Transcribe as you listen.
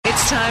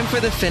It's time for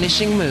The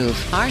Finishing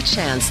Move, our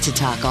chance to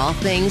talk all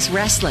things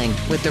wrestling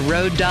with the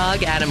Road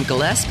Dogg Adam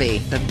Gillespie,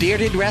 the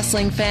bearded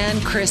wrestling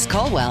fan Chris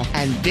Colwell,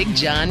 and Big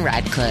John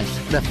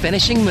Radcliffe. The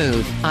Finishing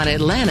Move on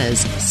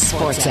Atlanta's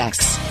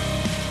SportsX.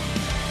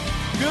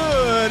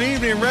 Good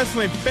evening,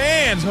 wrestling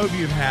fans. Hope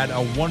you've had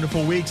a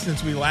wonderful week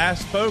since we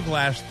last spoke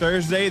last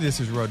Thursday. This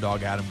is Road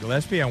Dogg Adam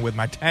Gillespie. I'm with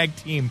my tag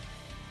team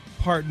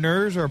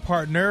partners or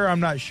partner.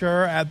 I'm not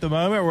sure at the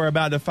moment. We're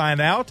about to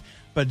find out.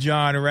 But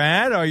John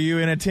Rad, are you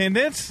in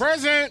attendance?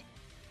 Present.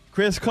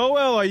 Chris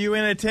Colwell, are you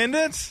in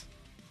attendance?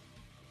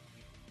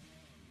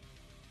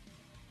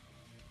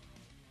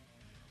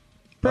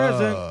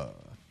 Present. All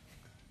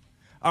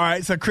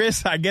right, so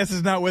Chris, I guess,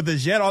 is not with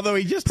us yet, although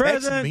he just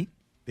texted me.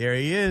 There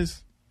he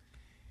is.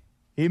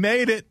 He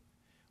made it.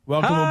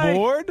 Welcome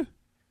aboard.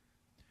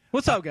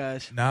 What's up,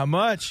 guys? Not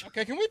much.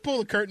 Okay, can we pull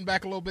the curtain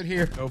back a little bit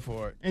here? Go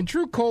for it. In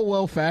true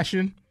Colwell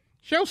fashion,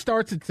 show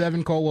starts at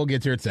 7, Colwell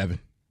gets here at 7.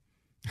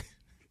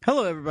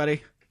 Hello,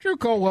 everybody. True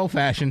Colwell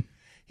fashion.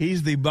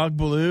 He's the Buck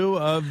Bellew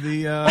of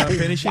the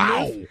finishing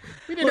move.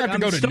 We didn't have to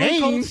go to Stone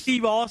Cold names.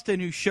 Steve Austin,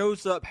 who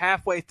shows up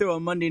halfway through a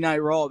Monday Night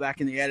Raw back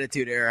in the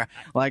Attitude Era.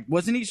 Like,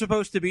 wasn't he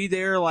supposed to be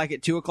there like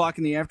at 2 o'clock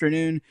in the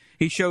afternoon?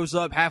 He shows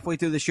up halfway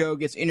through the show,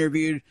 gets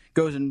interviewed,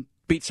 goes and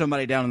beats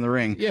somebody down in the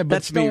ring. Yeah, but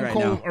that's Stone me right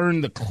Cold now.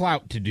 earned the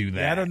clout to do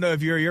that. I don't know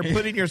if you're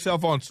putting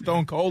yourself on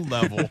Stone Cold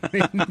level.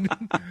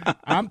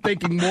 I'm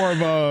thinking more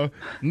of a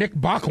Nick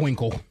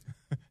Bockwinkel.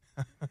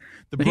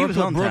 The But he was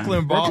on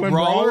Brooklyn Brooklyn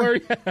Brawler.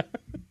 Brawler.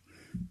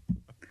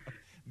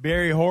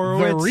 Barry The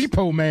Horowitz.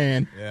 Repo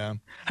Man. Yeah.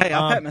 Hey,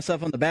 I'll pat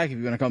myself on the back if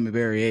you want to call me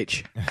Barry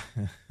H.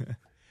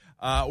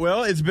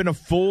 Well, it's been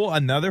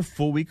another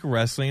full week of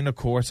wrestling. Of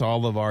course,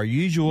 all of our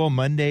usual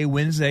Monday,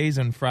 Wednesdays,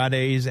 and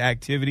Fridays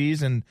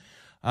activities. And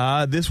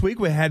this week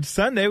we had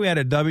Sunday. We had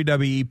a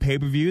WWE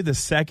pay-per-view, the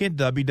second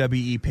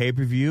WWE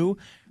pay-per-view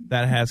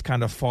that has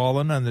kind of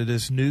fallen under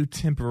this new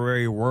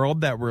temporary world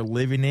that we're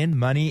living in,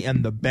 Money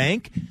in the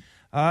Bank.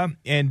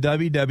 And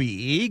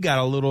WWE got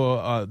a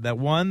little, that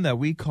one that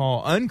we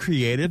call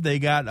uncreative. They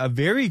got a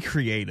very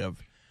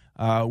creative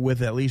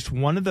with at least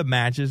one of the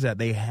matches that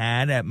they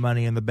had at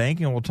Money in the Bank,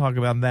 and we'll talk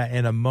about that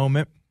in a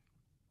moment.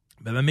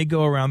 But let me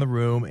go around the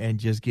room and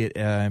just get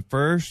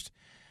first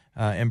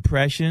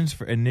impressions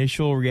for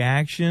initial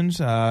reactions.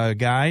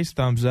 Guys,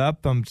 thumbs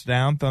up, thumbs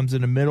down, thumbs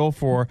in the middle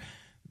for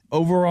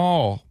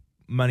overall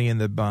Money in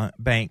the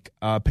Bank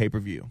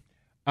pay-per-view.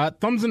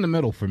 Thumbs in the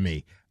middle for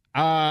me.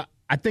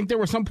 I think there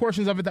were some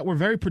portions of it that were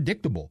very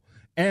predictable.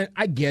 And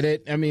I get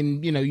it. I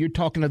mean, you know, you're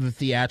talking to the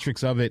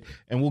theatrics of it,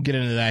 and we'll get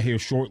into that here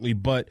shortly.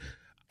 But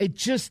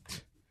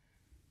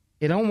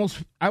it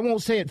almost, I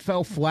won't say it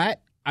fell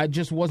flat. I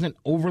just wasn't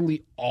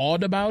overly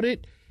awed about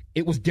it.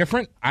 It was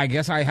different. I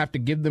guess I have to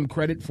give them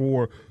credit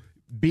for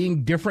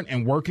being different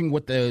and working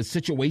with the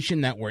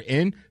situation that we're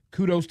in.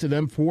 Kudos to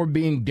them for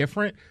being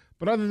different.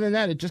 But other than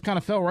that, it just kind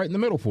of fell right in the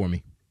middle for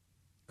me.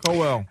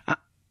 Colwell.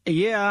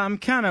 Yeah, I'm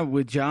kind of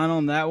with John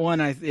on that one.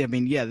 I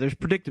mean, yeah, there's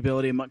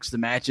predictability amongst the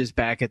matches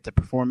back at the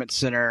Performance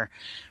Center,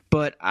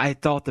 but I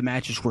thought the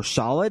matches were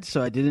solid,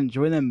 so I did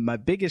enjoy them. My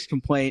biggest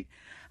complaint,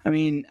 I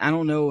mean, I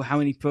don't know how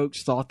many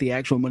folks thought the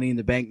actual Money in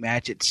the Bank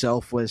match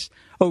itself was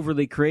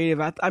overly creative.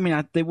 I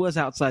mean, it was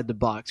outside the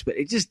box, but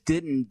it just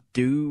didn't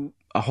do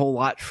a whole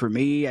lot for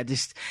me.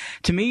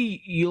 To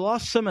me, you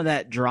lost some of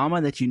that drama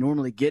that you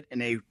normally get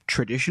in a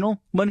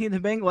traditional Money in the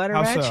Bank ladder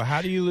match. Also,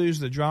 how do you lose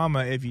the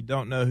drama if you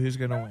don't know who's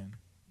going to win?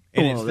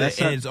 And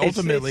it's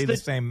ultimately the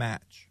same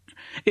match.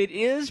 It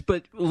is,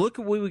 but look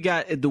at what we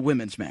got at the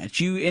women's match.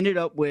 You ended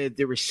up with,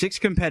 there were 6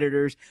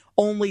 competitors.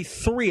 Only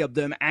 3 of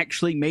them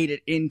actually made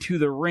it into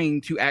the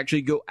ring to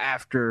actually go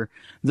after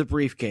the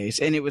briefcase.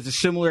 And it was a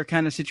similar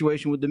kind of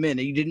situation with the men.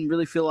 You didn't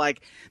really feel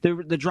like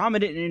the drama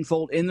didn't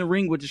unfold in the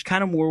ring, which is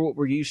kind of more what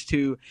we're used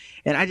to.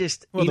 And I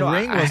just, the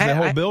ring was the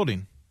whole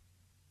building.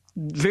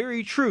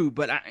 Very true,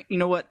 but you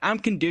know what? I'm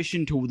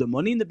conditioned to the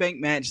Money in the Bank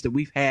match that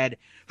we've had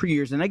for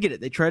years, and I get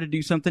it. They try to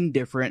do something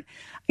different,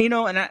 you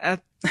know. And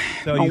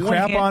so you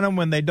crap on them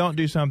when they don't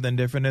do something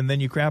different, and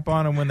then you crap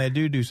on them when they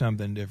do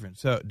something different.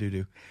 So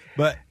do.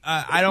 But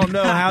I don't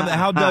know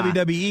how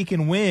WWE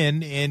can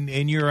win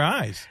in your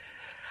eyes.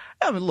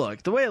 I mean,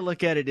 look, the way I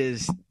look at it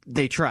is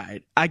they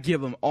tried. I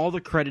give them all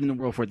the credit in the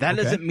world for it. That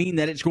doesn't mean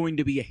that it's going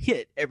to be a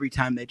hit every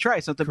time they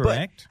try something,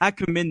 Correct. But I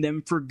commend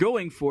them for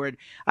going for it.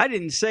 I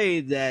didn't say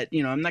that,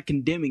 you know, I'm not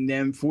condemning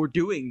them for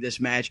doing this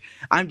match.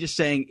 I'm just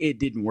saying it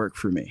didn't work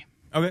for me.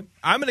 Okay,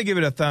 I'm going to give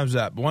it a thumbs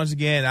up. Once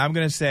again, I'm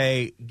going to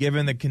say,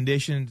 given the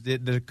conditions,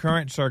 the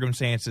current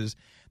circumstances,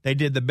 they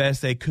did the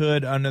best they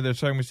could under the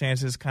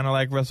circumstances, kind of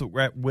like with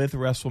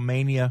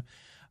WrestleMania.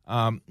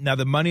 Now,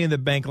 the Money in the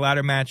Bank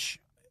ladder match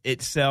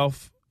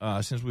itself,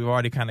 since we've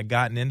already kind of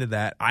gotten into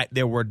that,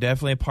 there were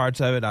definitely parts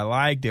of it I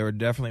liked. There were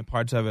definitely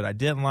parts of it I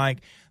didn't like.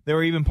 There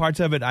were even parts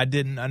of it I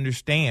didn't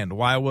understand.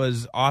 Why were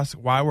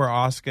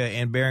Asuka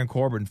and Baron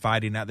Corbin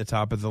fighting at the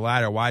top of the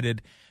ladder? Why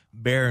did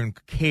Baron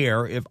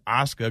care if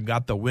Asuka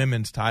got the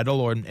women's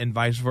title and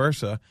vice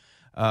versa?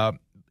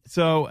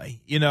 So,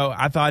 you know,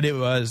 I thought it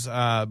was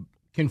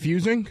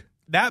confusing.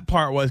 that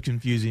part was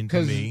confusing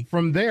to me.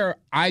 From there,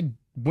 I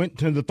went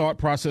to the thought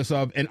process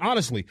of, and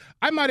honestly,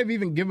 I might have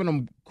even given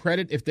them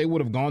credit if they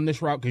would have gone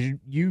this route, because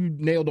you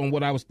nailed on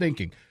what I was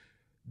thinking.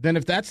 Then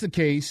if that's the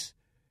case,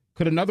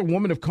 could another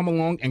woman have come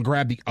along and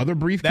grabbed the other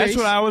briefcase? That's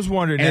what I was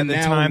wondering at the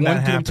time that happened. One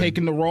could have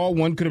taken the Raw,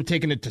 one could have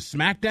taken it to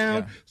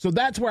SmackDown. Yeah. So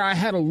that's where I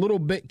had a little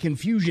bit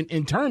confusion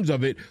in terms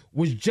of it,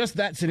 was just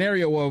that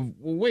scenario of,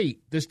 well,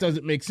 wait, this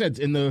doesn't make sense.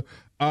 In the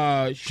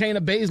Shayna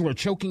Baszler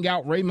choking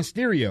out Rey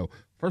Mysterio.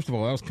 First of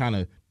all, that was kind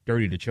of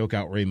dirty to choke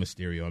out Rey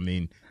Mysterio. I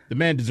mean, the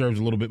man deserves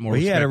a little bit more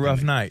respect. He had a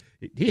rough night.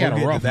 He had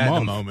a rough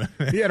month.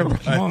 He had a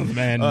rough month,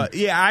 man. I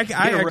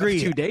agree.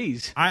 2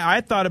 days.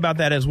 I thought about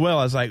that as well.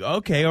 I was like,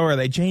 okay, or are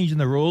they changing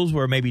the rules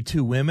where maybe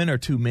 2 women or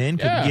 2 men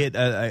could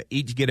get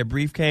each get a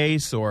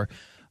briefcase? Or,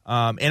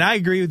 and I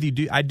agree with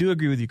you. I do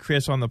agree with you,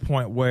 Chris, on the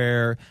point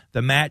where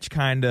the match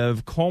kind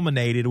of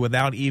culminated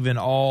without even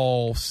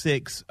all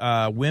 6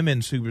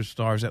 women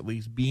superstars at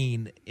least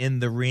being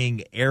in the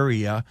ring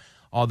area.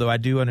 Although I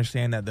do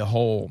understand that the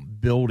whole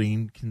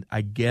building, I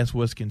guess,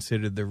 was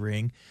considered the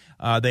ring.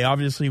 They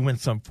obviously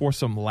went for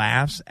some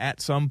laughs at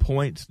some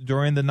points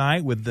during the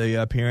night with the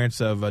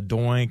appearance of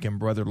Doink and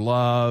Brother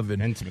Love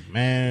and Vince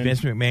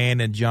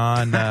McMahon and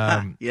John.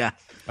 Now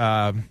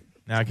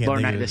I can't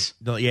Laurinaitis.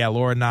 think of it. Yeah,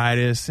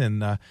 Laurinaitis,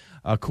 and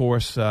of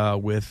course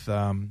with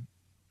and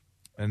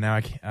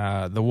now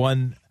the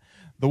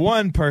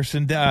one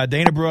person,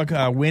 Dana Brooke,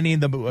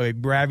 winning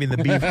grabbing the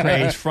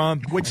briefcase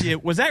from,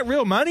 was that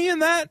real money in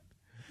that?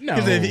 No,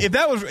 because if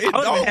that was, it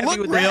don't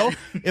look real.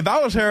 If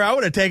I was her, I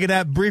would have taken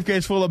that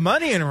briefcase full of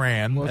money and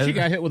ran. Well, she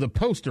got hit with a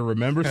poster,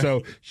 remember?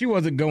 So she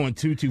wasn't going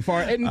too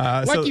far. And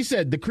like you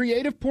said, the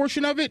creative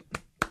portion of it,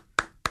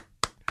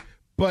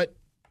 but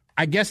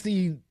I guess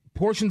the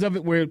portions of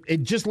it where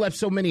it just left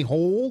so many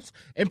holes,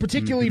 and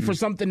particularly for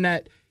something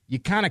that you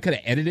kind of could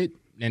have edited,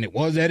 and it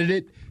was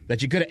edited,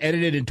 that you could have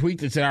edited and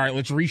tweaked and said, all right,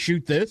 let's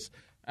reshoot this.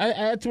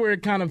 That's where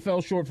it kind of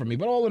fell short for me.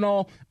 But all in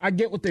all, I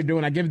get what they're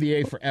doing. I give the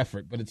A for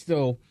effort, but it's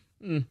still...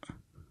 Well,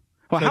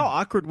 how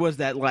awkward was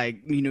that?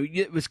 Like,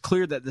 it was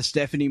clear that the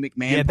Stephanie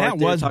McMahon part that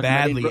was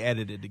badly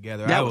edited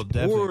together. That was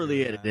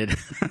poorly edited.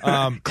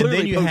 And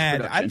then you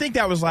had, I think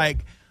that was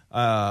like,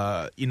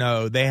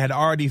 they had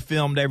already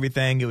filmed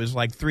everything. It was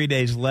like 3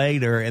 days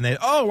later, and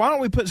why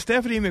don't we put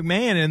Stephanie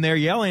McMahon in there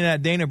yelling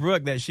at Dana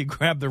Brooke that she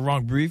grabbed the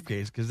wrong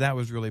briefcase, because that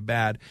was really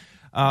bad.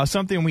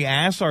 Something we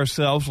asked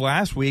ourselves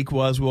last week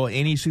was, will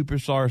any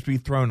superstars be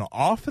thrown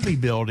off of the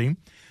building?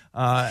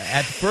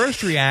 At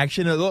first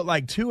reaction, it looked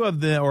like 2 of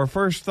them, or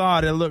first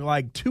thought, it looked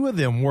like 2 of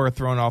them were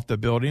thrown off the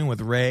building, with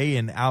Ray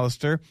and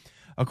Alistair.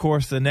 Of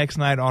course, the next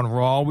night on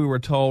Raw, we were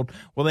told,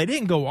 well, they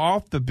didn't go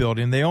off the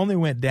building. They only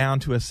went down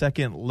to a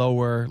second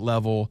lower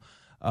level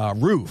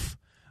roof.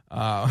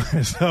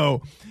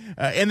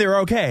 And they're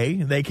okay.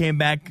 They came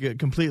back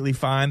completely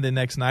fine the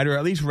next night, or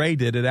at least Ray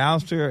did it.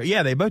 Alistair,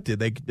 yeah, they both did.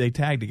 They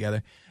tagged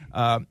together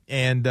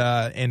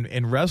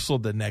and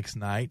wrestled the next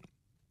night.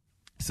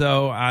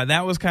 So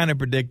that was kind of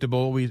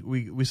predictable.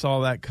 We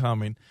saw that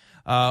coming.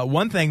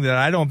 One thing that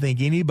I don't think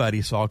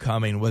anybody saw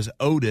coming was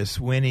Otis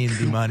winning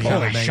the Money in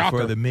the Bank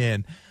for the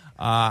men.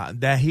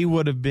 That he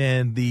would have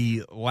been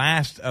the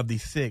last of the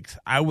 6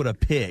 I would have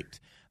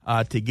picked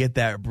to get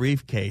that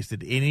briefcase.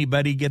 Did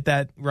anybody get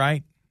that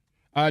right?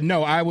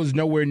 No, I was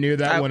nowhere near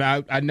that one.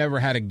 I never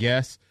had a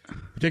guess,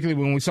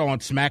 particularly when we saw on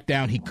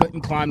SmackDown he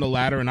couldn't climb the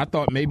ladder, and I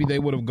thought maybe they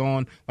would have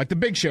gone like the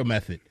Big Show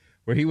method,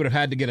 where he would have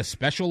had to get a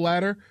special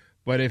ladder.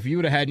 But if you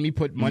would have had me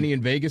put money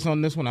in Vegas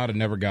on this one, I would have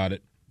never got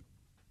it.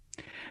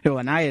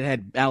 And I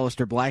had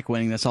Aleister Black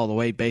winning this all the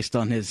way based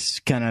on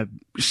his kind of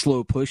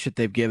slow push that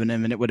they've given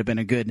him, and it would have been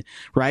a good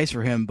rise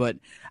for him. But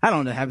I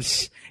don't know.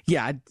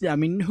 I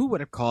mean, who would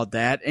have called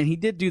that? And he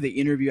did do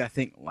the interview, I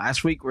think,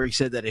 last week, where he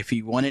said that if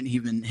he won it,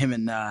 him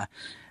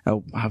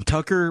and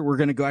Tucker were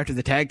going to go after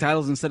the tag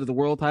titles instead of the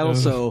world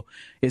titles. So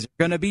is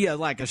there going to be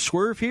a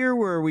swerve here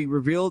where we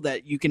reveal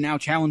that you can now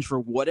challenge for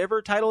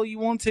whatever title you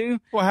want to?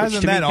 Well,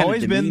 hasn't that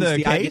always been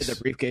the case? The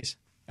briefcase.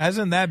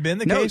 Hasn't that been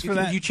the case for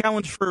that? You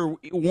challenge for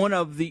one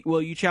of the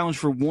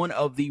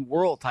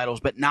world titles,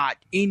 but not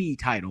any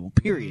title.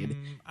 Period.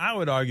 I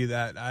would argue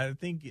that. I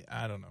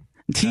don't know.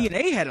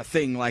 TNA had a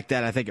thing like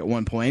that, I think, at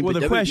one point. Well,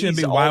 the question would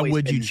be, why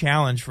would you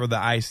challenge for the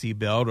IC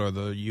belt or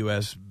the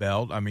U.S.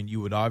 belt? I mean,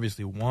 you would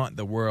obviously want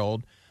the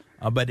world,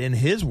 but in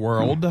his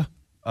world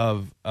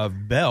of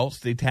belts,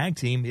 the tag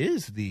team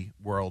is the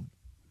world,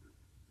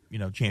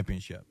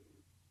 championship.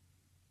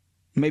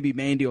 Maybe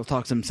Mandy will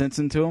talk some sense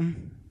into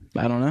him.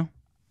 I don't know.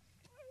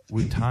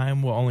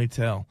 Time will only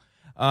tell.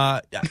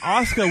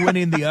 Asuka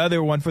winning the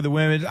other one for the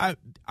women.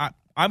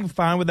 I'm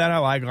fine with that. I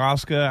like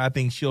Asuka. I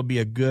think she'll be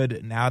a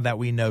good, now that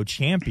we know,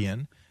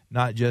 champion,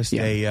 not just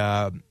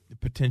a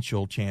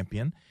potential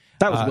champion.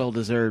 That was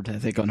well-deserved, I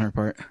think, on her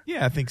part.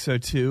 Yeah, I think so,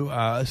 too,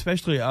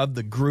 especially of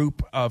the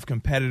group of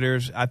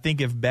competitors. I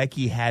think if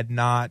Becky had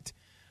not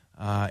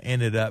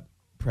ended up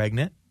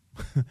pregnant,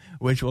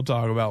 which we'll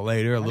talk about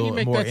later. How do you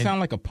make that sound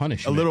like a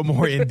punishment? A little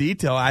more in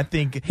detail. I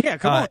think. Yeah,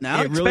 come on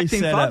now.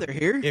 Expecting father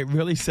here. It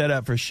really set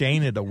up for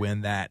Shayna to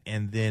win that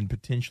and then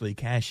potentially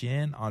cash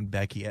in on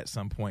Becky at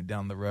some point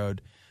down the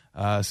road.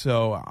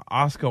 So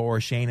Asuka or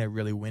Shayna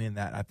really winning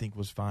that, I think,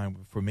 was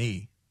fine for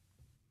me.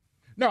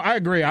 No, I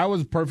agree. I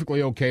was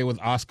perfectly okay with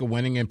Asuka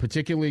winning, and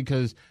particularly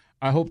because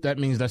I hope that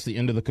means that's the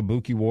end of the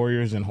Kabuki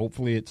Warriors, and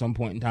hopefully at some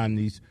point in time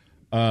these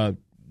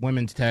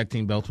women's tag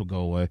team belts will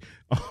go away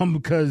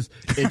because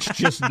it's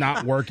just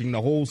not working.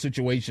 The whole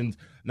situation's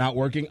not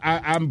working.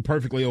 I'm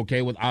perfectly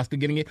okay with Asuka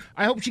getting it.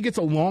 I hope she gets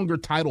a longer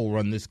title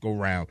run this go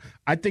round.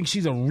 I think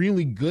she's a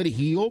really good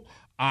heel.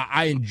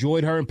 I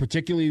enjoyed her, and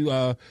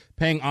particularly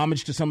paying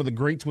homage to some of the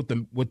greats with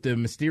the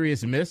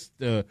mysterious mist.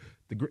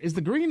 Is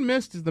the green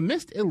mist, is the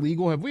mist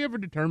illegal? Have we ever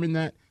determined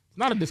that? It's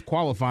not a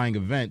disqualifying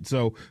event.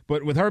 So,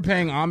 but with her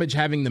paying homage,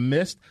 having the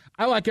mist,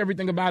 I like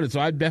everything about it. So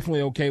I'm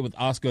definitely okay with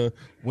Asuka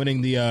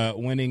winning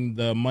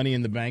the Money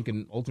in the Bank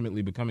and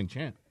ultimately becoming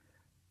champ.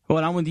 Well,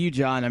 and I'm with you,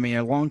 John. I mean,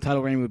 a long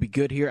title reign would be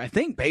good here. I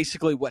think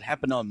basically what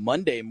happened on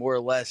Monday more or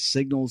less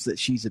signals that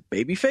she's a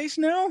babyface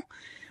now.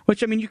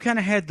 Which, I mean, you kind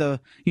of had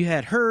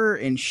her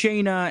and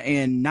Shayna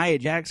and Nia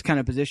Jax kind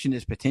of positioned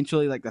as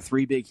potentially like the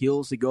three big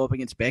heels to go up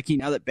against Becky.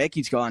 Now that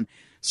Becky's gone,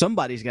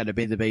 somebody's got to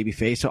be the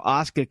babyface. So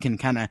Asuka can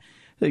kind of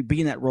be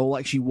in that role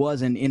like she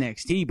was in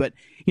NXT. But,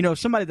 you know,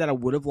 somebody that I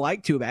would have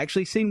liked to have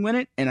actually seen win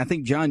it, and I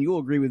think, John, you'll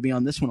agree with me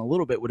on this one a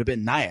little bit, would have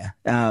been Nia.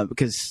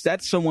 Because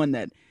that's someone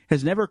that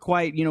has never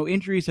quite, you know,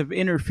 injuries have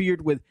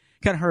interfered with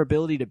kind of her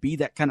ability to be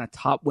that kind of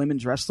top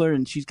women's wrestler.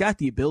 And she's got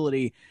the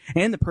ability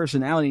and the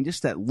personality and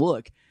just that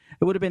look.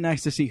 It would have been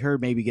nice to see her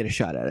maybe get a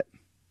shot at it.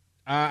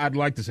 I'd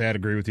like to say I'd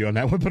agree with you on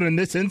that one, but in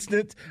this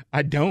instance,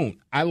 I don't.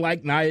 I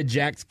like Nia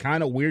Jax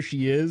kind of where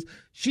she is.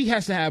 She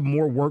has to have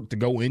more work to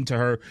go into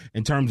her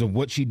in terms of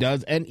what she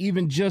does, and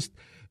even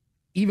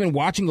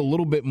watching a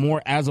little bit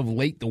more as of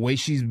late, the way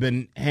she's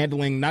been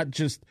handling, not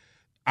just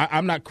 –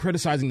 I'm not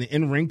criticizing the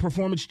in-ring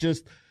performance,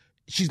 just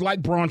she's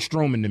like Braun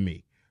Strowman to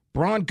me.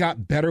 Braun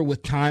got better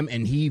with time,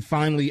 and he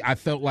finally – I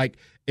felt like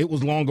 – it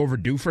was long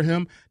overdue for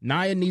him.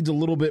 Nia needs a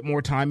little bit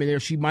more time in there.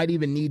 She might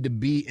even need to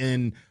be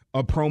in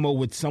a promo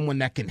with someone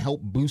that can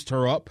help boost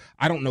her up.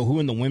 I don't know who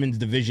in the women's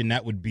division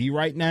that would be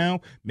right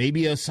now.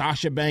 Maybe a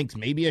Sasha Banks,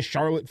 maybe a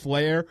Charlotte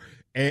Flair.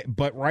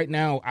 But right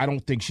now, I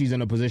don't think she's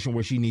in a position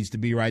where she needs to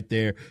be right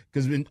there.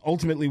 Because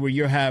ultimately, where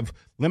you have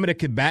limited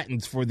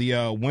combatants for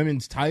the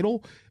women's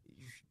title,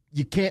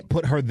 you can't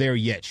put her there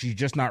yet. She's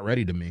just not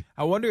ready to me.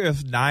 I wonder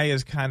if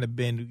Nia's kind of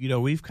been, you know,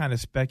 we've kind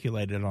of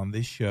speculated on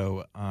this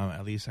show,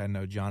 at least I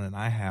know John and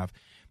I have,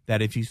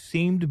 that if you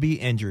seem to be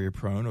injury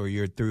prone or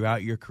you're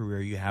throughout your career,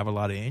 you have a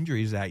lot of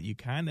injuries, that you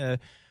kind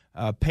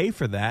of pay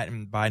for that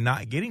and by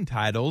not getting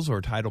titles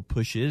or title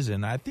pushes.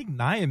 And I think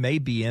Nia may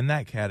be in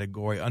that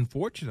category.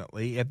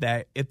 Unfortunately,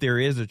 if there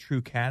is a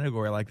true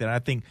category like that, I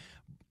think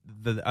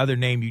the other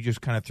name you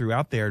just kind of threw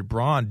out there,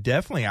 Braun,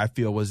 definitely I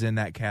feel was in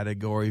that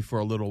category for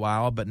a little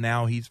while, but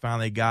now he's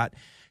finally got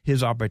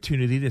his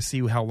opportunity to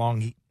see how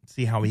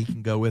he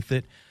can go with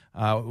it.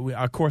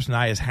 Of course,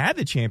 Nia's had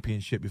the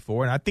championship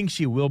before, and I think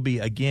she will be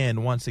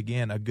once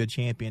again, a good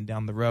champion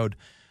down the road.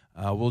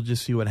 We'll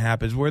just see what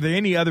happens. Were there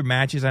any other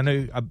matches? I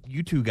know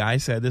you two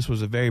guys said this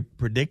was a very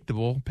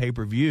predictable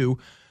pay-per-view.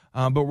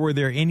 But were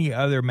there any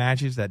other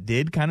matches that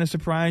did kind of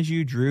surprise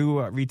you?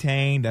 Drew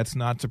retained. That's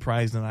not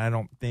surprising, I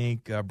don't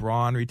think.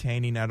 Braun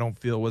retaining, I don't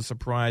feel was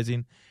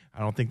surprising. I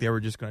don't think they were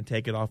just going to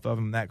take it off of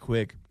him that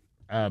quick.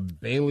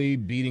 Bayley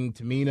beating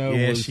Tamina.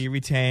 Yeah, she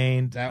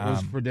retained. That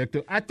was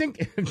predictable. I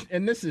think,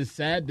 and this is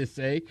sad to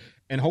say,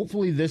 and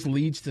hopefully this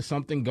leads to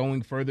something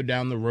going further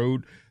down the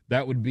road.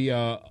 That would be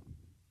an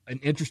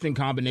interesting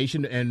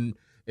combination. And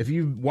if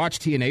you've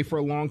watched TNA for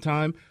a long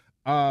time,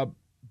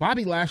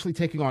 Bobby Lashley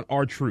taking on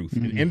R-Truth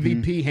and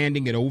MVP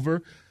handing it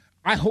over.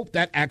 I hope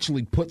that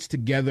actually puts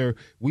together.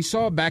 We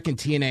saw back in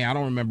TNA, I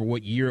don't remember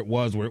what year it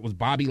was, where it was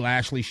Bobby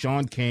Lashley,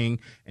 Sean King,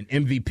 and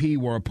MVP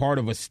were a part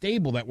of a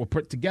stable that were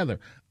put together.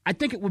 I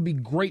think it would be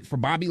great for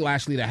Bobby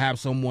Lashley to have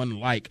someone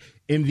like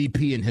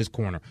MVP in his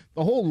corner.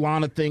 The whole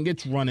Lana thing,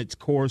 it's run its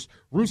course.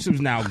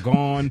 Rusev's now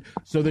gone,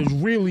 so there's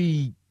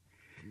really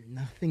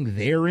nothing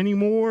there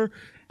anymore.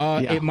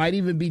 It might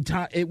even be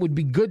time. It would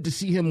be good to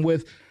see him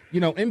with. You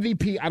know,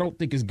 MVP I don't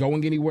think is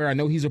going anywhere. I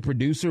know he's a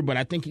producer, but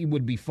I think it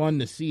would be fun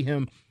to see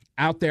him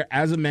out there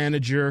as a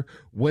manager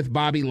with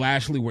Bobby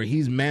Lashley, where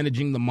he's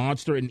managing the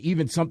monster, and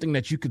even something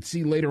that you could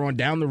see later on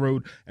down the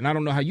road, and I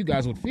don't know how you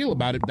guys would feel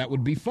about it, that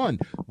would be fun,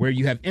 where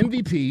you have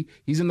MVP,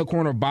 he's in the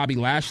corner of Bobby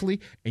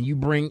Lashley, and you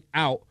bring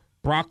out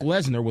Brock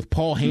Lesnar with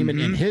Paul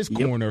Heyman in his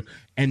corner.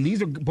 And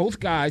these are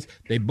both guys,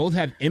 they both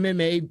have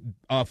MMA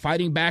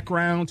fighting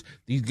backgrounds.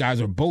 These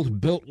guys are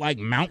both built like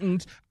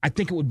mountains. I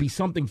think it would be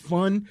something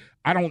fun.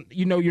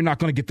 You're not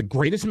going to get the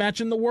greatest match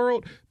in the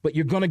world, but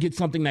you're going to get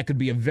something that could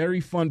be a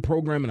very fun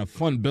program and a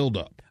fun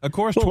build-up. Of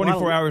course,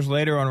 24 hours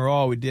later on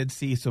Raw, we did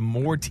see some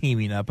more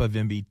teaming up of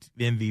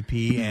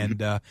MVP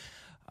and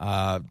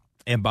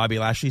and Bobby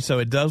Lashley. So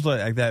it does look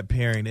like that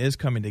pairing is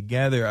coming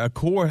together. Of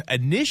course,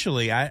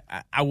 initially, I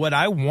what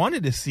I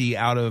wanted to see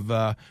out of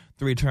the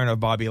return of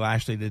Bobby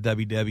Lashley to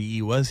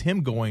WWE was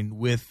him going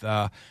with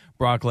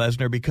Brock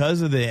Lesnar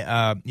because of the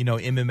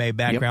MMA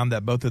background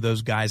that both of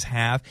those guys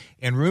have,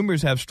 and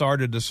rumors have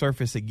started to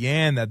surface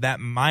again that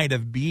might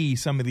have been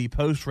some of the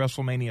post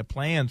WrestleMania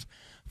plans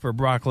for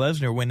Brock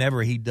Lesnar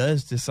whenever he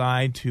does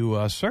decide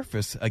to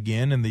surface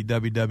again in the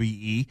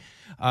WWE.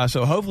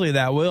 So hopefully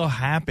that will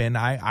happen.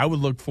 I would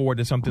look forward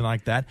to something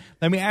like that.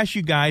 Let me ask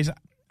you guys.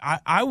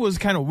 I was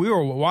we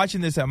were watching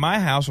this at my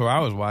house, or I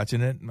was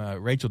watching it.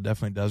 Rachel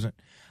definitely doesn't.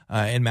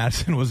 And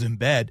Madison was in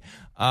bed.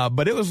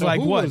 But it was so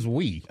like, who what? was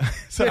we?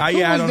 So, I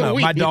don't know.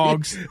 My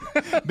dogs,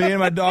 me and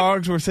my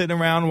dogs were sitting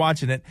around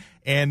watching it.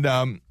 And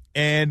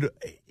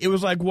it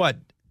was like, what?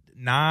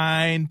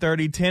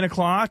 9:30, 10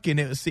 o'clock.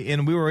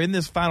 And we were in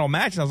this final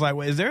match. And I was like,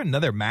 well, is there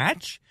another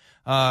match?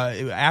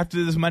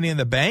 After this Money in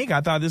the Bank,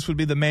 I thought this would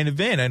be the main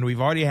event. And we've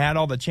already had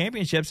all the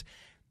championships.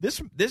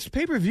 This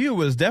pay-per-view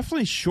was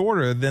definitely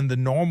shorter than the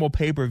normal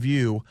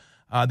pay-per-view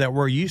that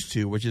we're used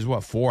to, which is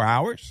what, 4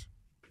 hours?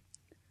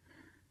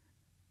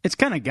 It's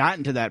kind of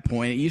gotten to that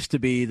point. It used to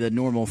be the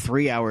normal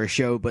 3-hour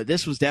show, but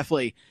this was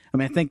definitely,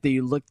 I think that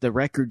you looked, the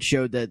record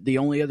showed that the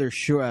only other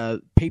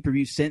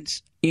pay-per-view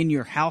since in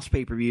your house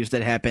pay-per-views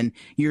that happened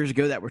years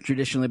ago that were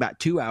traditionally about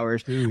 2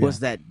 hours was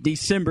that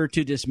December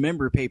to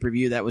Dismember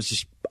pay-per-view that was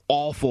just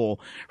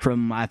awful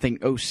from, I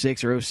think,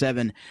 06 or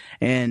 07.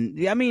 And,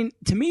 to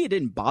me, it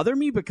didn't bother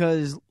me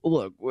because,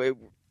 look,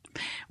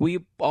 we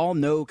all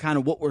know kind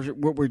of what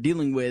we're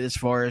dealing with as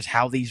far as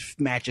how these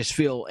matches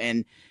feel,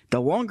 and the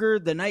longer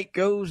the night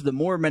goes, the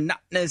more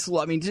monotonous.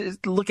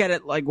 Just look at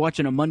it like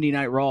watching a Monday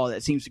Night Raw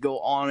that seems to go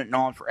on and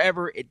on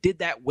forever. It did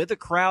that with a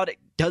crowd. It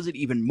does it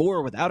even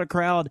more without a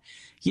crowd.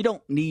 You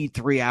don't need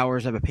 3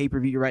 hours of a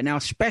pay-per-view right now,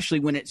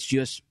 especially when it's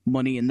just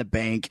Money in the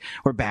Bank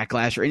or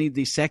Backlash or any of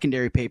these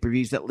secondary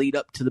pay-per-views that lead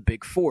up to the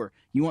Big Four.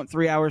 You want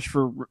 3 hours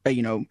for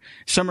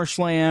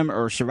SummerSlam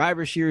or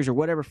Survivor Series or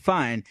whatever,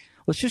 fine.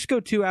 Let's just go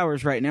 2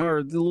 hours right now or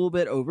a little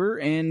bit over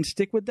and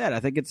stick with that.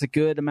 I think it's a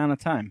good amount of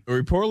time.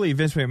 Reportedly,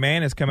 Vince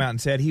McMahon has come out and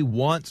said he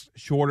wants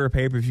shorter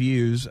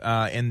pay-per-views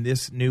in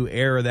this new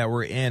era that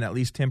we're in, at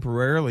least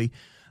temporarily.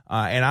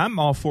 And I'm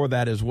all for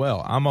that as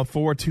well. I'm all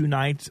for 2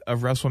 nights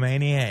of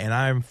WrestleMania, and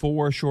I'm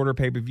for shorter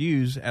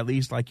pay-per-views, at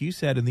least like you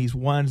said, and these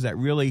ones that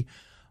really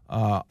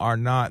are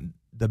not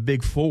the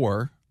big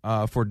four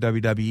for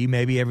WWE.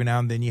 Maybe every now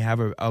and then you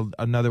have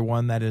another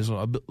one that is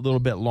a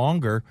little bit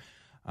longer.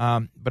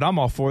 But I'm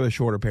all for the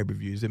shorter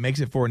pay-per-views. It makes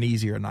it for an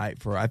easier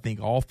night for, I think,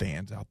 all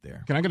fans out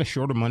there. Can I get a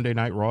shorter Monday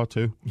Night Raw,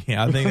 too?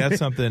 Yeah, I think that's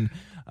something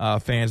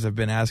fans have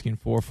been asking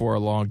for a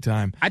long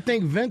time. I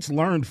think Vince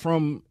learned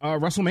from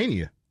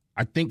WrestleMania.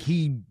 I think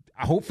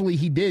hopefully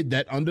he did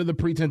that under the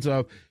pretense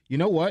of, you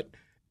know what,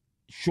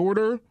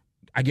 shorter,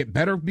 I get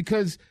better.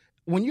 Because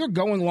when you're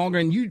going longer,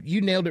 and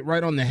you nailed it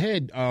right on the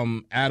head,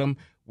 Adam,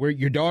 where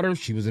your daughter,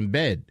 she was in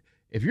bed.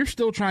 If you're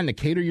still trying to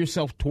cater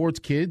yourself towards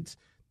kids,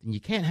 then you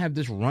can't have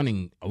this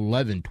running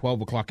 11,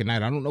 12 o'clock at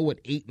night. I don't know what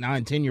 8,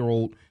 9,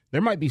 10-year-old,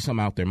 there might be some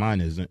out there, mine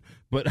isn't,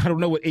 but I don't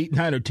know what 8,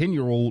 9, or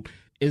 10-year-old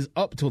is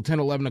up till 10,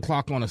 11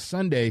 o'clock on a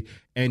Sunday.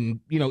 And,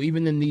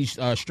 even in these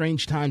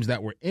strange times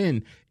that we're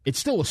in, it's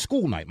still a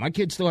school night. My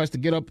kid still has to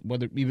get up,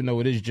 even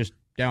though it is just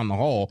down the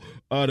hall,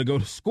 to go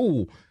to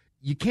school.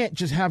 You can't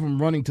just have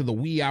them running to the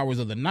wee hours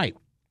of the night.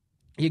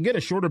 You get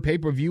a shorter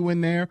pay-per-view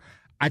in there.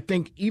 I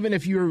think even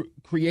if you're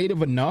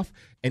creative enough,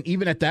 and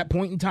even at that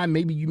point in time,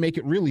 maybe you make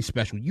it really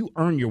special. You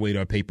earn your way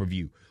to a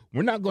pay-per-view.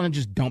 We're not going to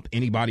just dump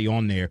anybody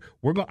on there.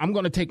 I'm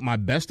going to take my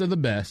best of the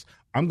best.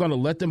 I'm going to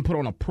let them put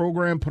on a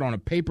program, put on a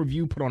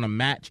pay-per-view, put on a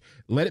match,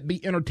 let it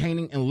be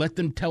entertaining, and let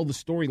them tell the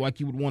story like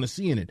you would want to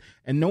see in it.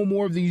 And no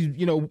more of these,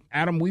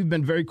 Adam, we've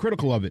been very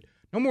critical of it.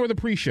 No more of the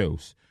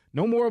pre-shows.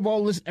 No more of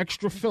all this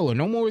extra filler.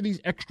 No more of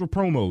these extra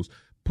promos.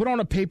 Put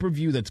on a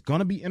pay-per-view that's going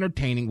to be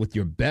entertaining with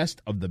your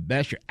best of the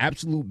best, your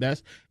absolute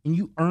best, and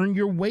you earn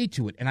your way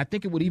to it. And I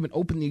think it would even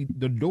open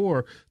the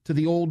door to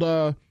the old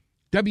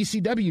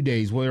WCW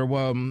days where,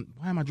 why am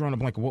I drawing a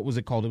blank? What was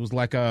it called? It was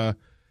like it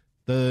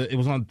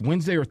was on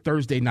Wednesday or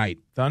Thursday night.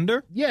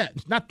 Thunder? Yeah,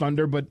 it's not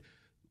Thunder, but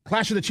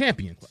Clash of the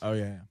Champions. Oh,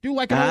 yeah. Do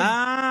like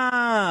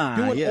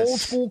an old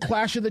school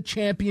Clash of the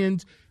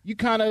Champions. You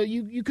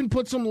you can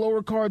put some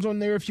lower cards on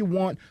there if you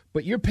want,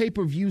 but your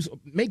pay-per-views,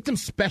 make them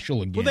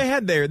special again. Well, they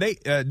had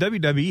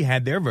WWE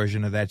had their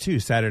version of that too,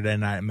 Saturday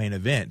Night Main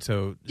Event.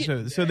 So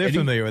they're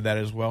familiar with that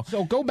as well.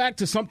 So go back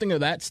to something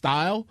of that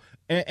style,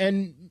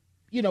 and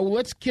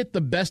let's get the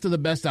best of the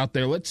best out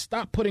there. Let's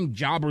stop putting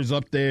jobbers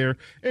up there,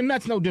 and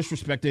that's no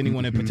disrespect to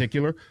anyone in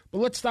particular, but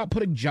let's stop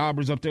putting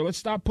jobbers up there. Let's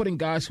stop putting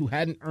guys who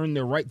hadn't earned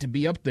their right to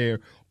be up there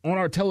on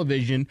our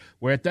television,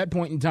 where at that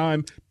point in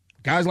time,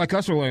 guys like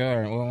us are like, all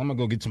right, well, I'm going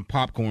to go get some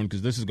popcorn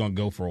because this is going to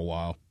go for a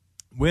while.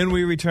 When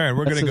we return,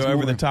 we're going to go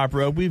over the top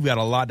rope. We've got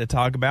a lot to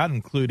talk about,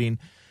 including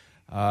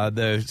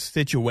the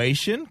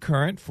situation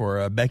current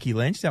for Becky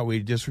Lynch that we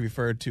just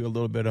referred to a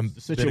little bit ago.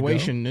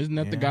 Isn't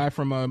that the guy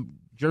from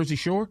Jersey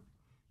Shore?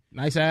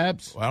 Nice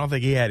abs. Well, I don't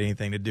think he had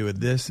anything to do with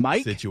this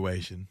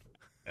situation.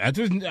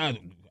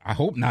 I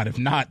hope not. If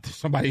not,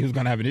 somebody who's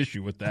going to have an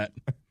issue with that.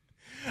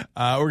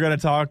 We're going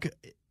to talk,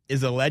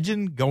 is a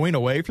legend going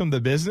away from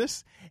the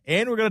business?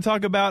 And we're going to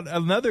talk about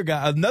another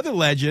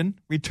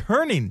legend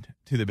returning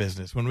to the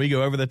business when we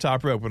go over the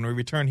top rope, when we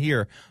return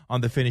here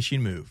on The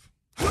Finishing Move.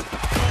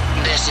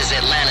 This is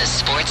Atlanta's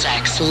Sports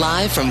X,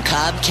 live from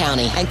Cobb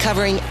County and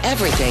covering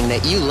everything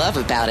that you love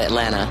about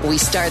Atlanta. We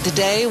start the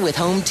day with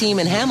home team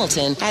in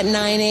Hamilton at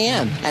 9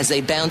 a.m. as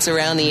they bounce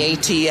around the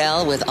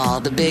ATL with all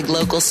the big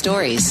local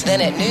stories. Then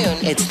at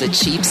noon, it's the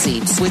cheap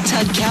seats with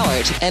Tug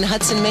Cowart and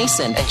Hudson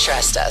Mason. And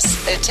trust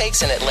us, it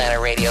takes an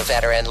Atlanta radio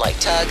veteran like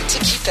Tug to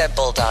keep that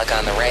bulldog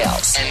on the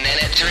rails. And then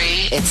at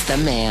 3, it's the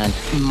man,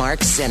 Mark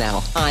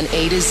Zinno, on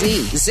A to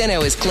Z.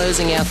 Zinno is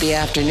closing out the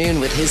afternoon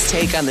with his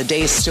take on the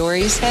day's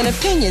stories and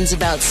opinions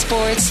about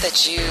sports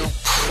that you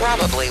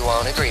probably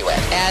won't agree with.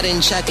 Add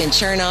in Chuck and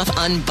Chernoff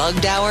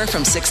Unbugged Hour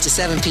from 6 to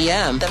 7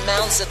 p.m., the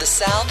Mouths of the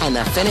South, and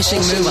the Finishing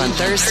Move on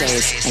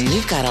Thursdays. And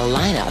you've got a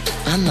lineup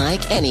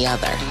unlike any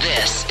other.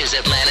 This is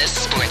Atlanta's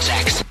Sports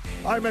X.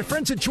 All right, my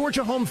friends at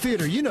Georgia Home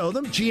Theater, you know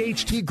them,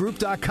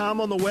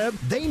 GHTgroup.com on the web.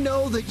 They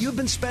know that you've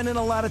been spending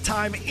a lot of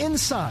time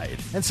inside.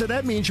 And so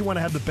that means you want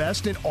to have the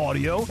best in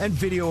audio and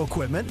video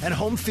equipment and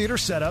home theater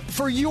setup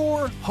for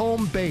your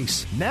home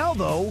base. Now,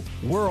 though,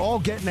 we're all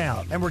getting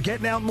out, and we're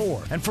getting out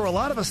more. And for a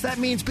lot of us, that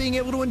means being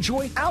able to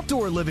enjoy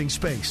outdoor living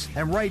space.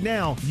 And right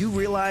now, you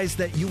realize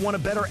that you want a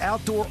better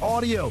outdoor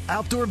audio,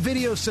 outdoor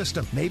video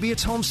system. Maybe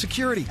it's home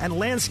security and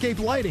landscape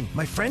lighting.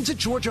 My friends at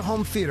Georgia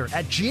Home Theater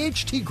at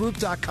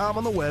GHTgroup.com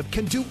on the web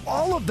can do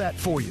all of that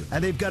for you.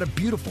 And they've got a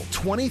beautiful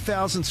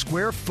 20,000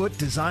 square foot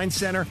design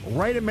center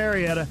right in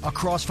Marietta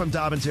across from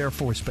Dobbins Air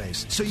Force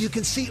Base. So you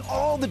can see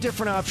all the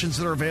different options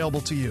that are available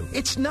to you.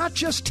 It's not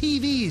just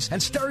TVs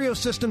and stereo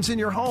systems in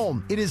your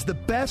home. It is the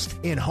best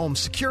in home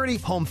security,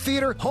 home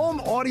theater,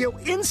 home audio,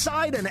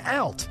 inside and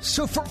out.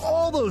 So for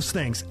all those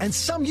things, and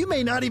some you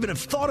may not even have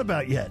thought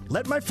about yet,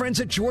 let my friends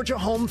at Georgia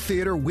Home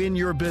Theater win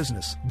your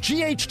business.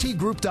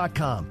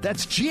 GHTgroup.com.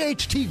 That's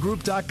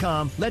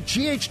GHTgroup.com. Let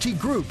GHT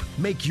Group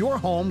make your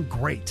home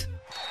great.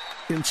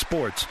 In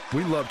sports,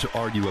 we love to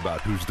argue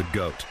about who's the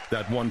GOAT,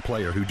 that one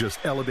player who just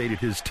elevated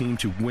his team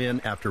to win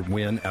after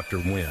win after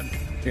win.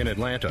 In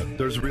Atlanta,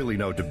 there's really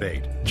no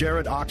debate.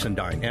 Jared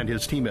Oxendine and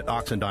his team at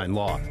Oxendine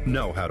Law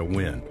know how to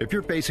win. If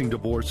you're facing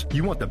divorce,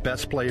 you want the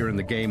best player in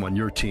the game on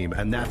your team,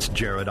 and that's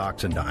Jared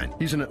Oxendine.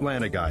 He's an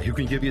Atlanta guy who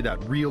can give you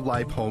that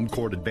real-life home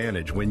court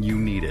advantage when you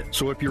need it.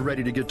 So if you're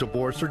ready to get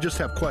divorced or just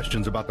have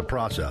questions about the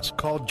process,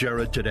 call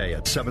Jared today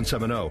at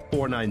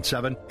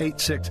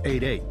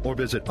 770-497-8688 or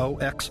visit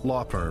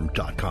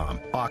oxlawfirm.com.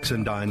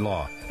 Oxendine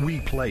Law. We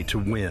play to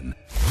win.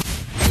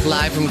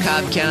 Live from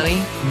Cobb County,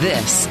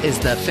 this is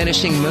The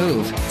Finishing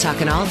Move,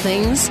 talking all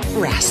things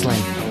wrestling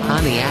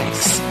on the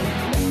X.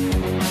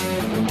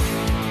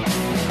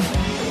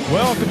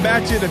 Welcome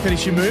back to The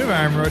Finishing Move.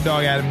 I'm Road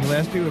Dogg Adam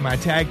Gillespie with my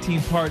tag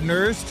team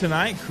partners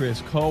tonight,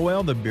 Chris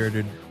Colwell, the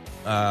bearded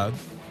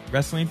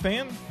wrestling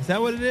fan. Is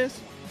that what it is?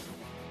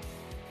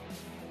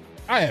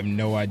 I have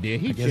no idea.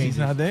 I guess he's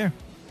not there.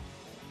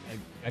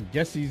 I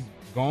guess he's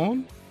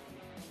gone.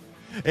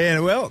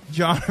 And, well,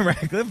 John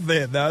Radcliffe,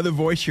 the other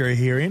voice you're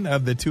hearing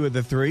of the two of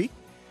the three.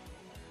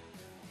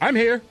 I'm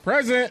here,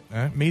 present.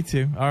 Me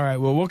too. All right,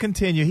 well, we'll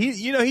continue.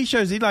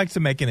 He likes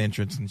to make an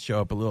entrance and show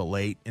up a little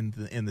late in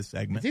the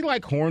segment. Is he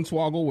like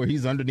Hornswoggle where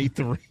he's underneath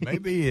the ring?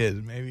 Maybe he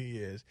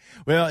is.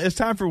 Well, it's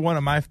time for one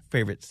of my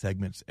favorite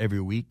segments every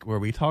week where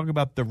we talk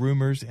about the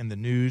rumors and the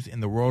news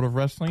in the world of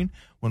wrestling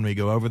when we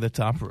go over the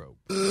top rope.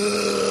 The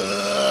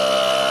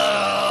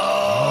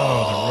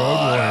Road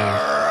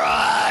Warriors.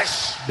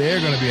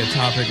 They're going to be a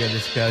topic of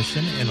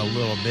discussion in a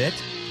little bit.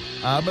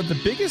 But the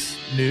biggest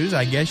news,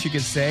 I guess you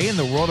could say, in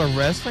the world of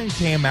wrestling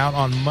came out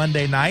on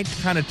Monday night,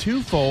 kind of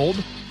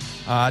twofold.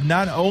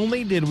 Not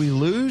only did we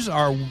lose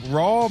our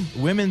Raw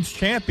Women's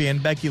Champion,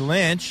 Becky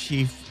Lynch,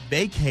 she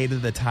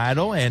vacated the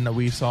title, and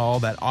we saw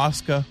that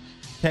Asuka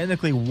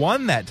technically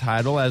won that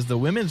title as the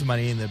Women's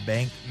Money in the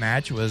Bank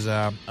match was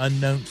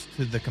unknowns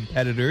to the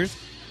competitors,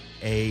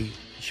 a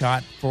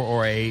shot for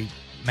or a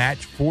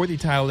match for the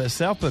title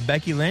itself, but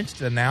Becky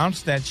Lynch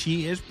announced that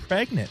she is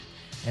pregnant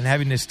and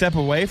having to step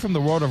away from the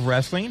world of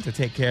wrestling to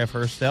take care of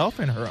herself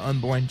and her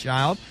unborn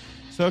child.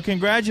 So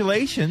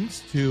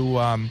congratulations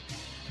to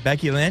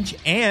Becky Lynch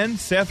and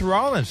Seth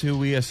Rollins, who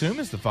we assume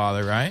is the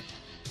father, right?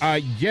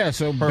 Yeah.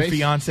 So her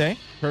fiance,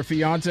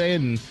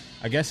 and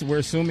I guess we're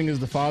assuming is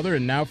the father.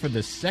 And now for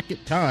the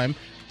second time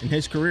in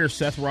his career,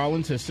 Seth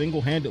Rollins has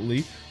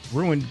single-handedly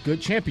ruined good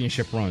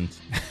championship runs.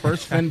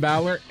 First Finn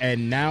Balor,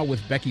 and now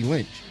with Becky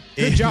Lynch.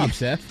 Good job,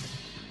 Seth.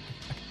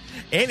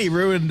 And he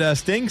ruined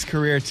Sting's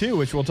career, too,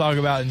 which we'll talk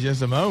about in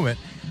just a moment.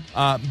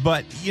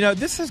 But,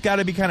 this has got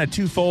to be kind of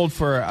twofold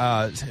for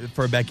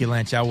Becky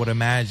Lynch, I would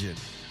imagine.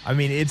 I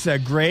mean, it's a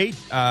great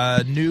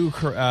new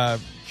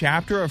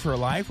chapter of her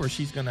life where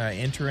she's going to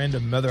enter into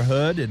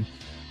motherhood and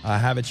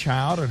have a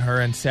child, and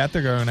her and Seth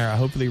are going to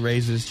hopefully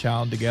raise this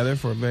child together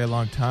for a very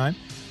long time.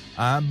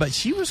 But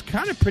she was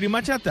kind of pretty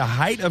much at the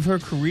height of her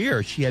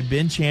career. She had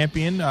been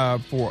champion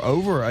for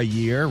over a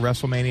year,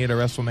 WrestleMania to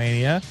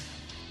WrestleMania.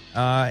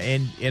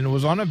 and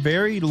was on a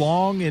very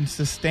long and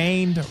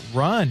sustained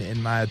run,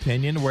 in my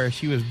opinion, where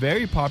she was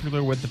very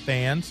popular with the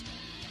fans.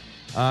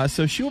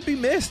 So she'll be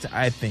missed,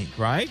 I think,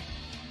 right?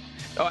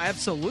 Oh,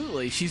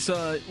 absolutely. She's,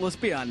 let's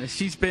be honest,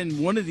 she's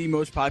been one of the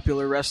most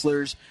popular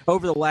wrestlers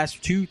over the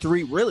last 2,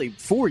 3, really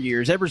 4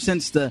 years, ever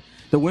since the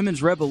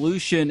women's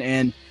revolution.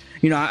 And,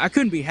 I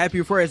couldn't be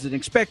happier for her as an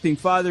expecting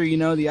father.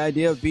 The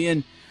idea of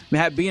being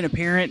a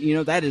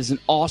parent, that is an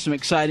awesome,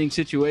 exciting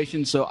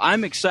situation. So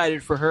I'm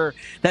excited for her.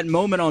 That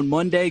moment on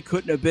Monday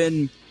couldn't have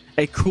been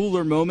a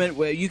cooler moment,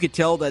 where you could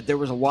tell that there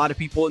was a lot of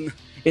people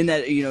in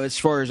that, as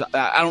far as,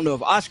 I don't know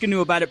if Oscar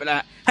knew about it, but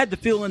I had the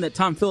feeling that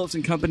Tom Phillips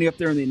and company up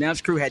there in the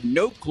announce crew had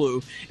no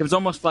clue. It was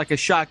almost like a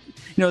shock.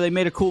 They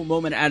made a cool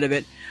moment out of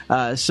it.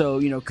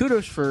 So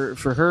kudos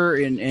for her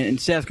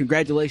and Seth.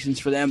 Congratulations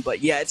for them.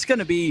 But, yeah, it's going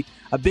to be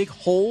a big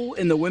hole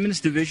in the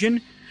women's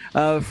division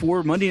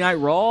for Monday Night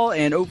Raw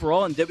and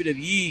overall in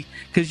WWE,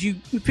 because you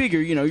figure,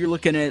 you're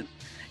looking at,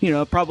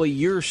 probably a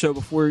year or so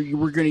before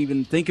we're going to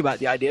even think about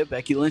the idea of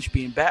Becky Lynch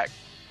being back.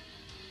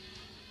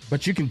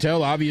 But you can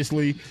tell,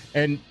 obviously,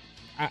 and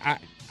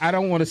I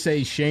don't want to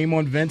say shame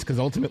on Vince, because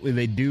ultimately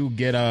they do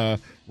get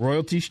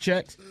royalties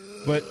checks,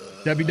 but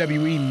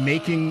WWE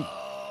making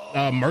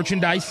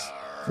merchandise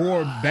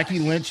for Becky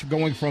Lynch,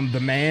 going from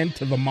the man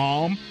to the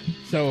mom.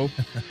 So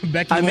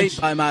Becky Lynch,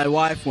 made by my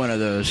wife one of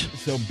those.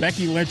 So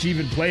Becky Lynch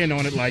even playing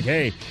on it like,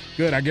 hey,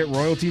 good, I get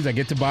royalties, I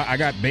get to buy, I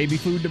got baby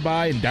food to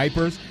buy and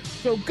diapers.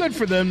 So good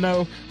for them,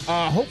 though.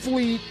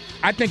 Hopefully,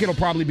 I think it'll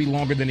probably be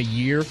longer than a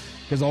year,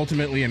 because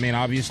ultimately,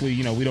 obviously,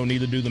 we don't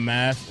need to do the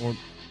math. Or,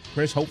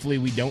 Chris, hopefully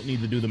we don't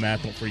need to do the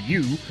math for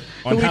you.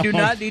 We do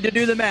not need to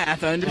do the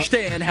math. I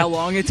understand how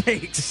long it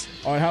takes.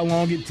 On how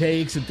long it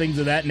takes and things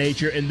of that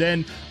nature. And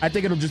then I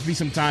think it'll just be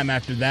some time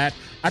after that.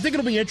 I think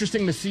it'll be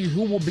interesting to see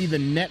who will be the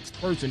next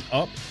person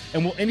up.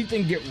 And will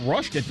anything get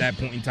rushed at that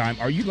point in time?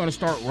 Are you going to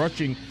start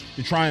rushing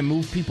to try and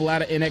move people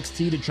out of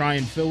NXT to try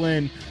and fill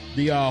in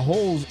the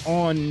holes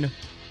on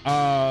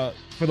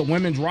for the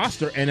women's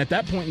roster? And at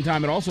that point in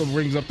time, it also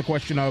brings up the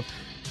question of,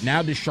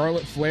 now does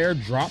Charlotte Flair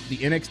drop the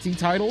NXT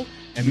title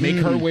and make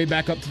her way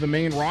back up to the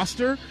main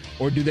roster?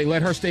 Or do they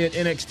let her stay at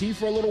NXT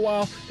for a little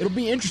while? It'll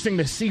be interesting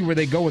to see where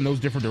they go in those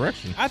different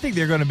directions. I think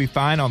they're going to be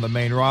fine on the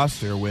main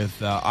roster with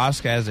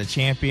Asuka as a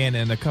champion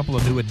and a couple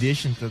of new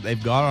additions that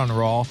they've got on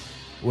Raw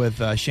with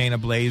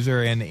Shayna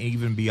Baszler and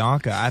even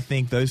Bianca. I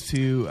think those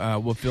two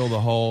will fill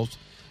the holes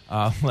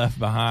left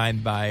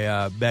behind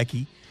by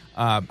Becky.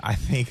 I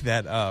think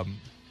that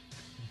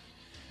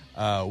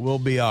we'll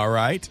be all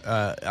right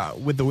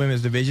with the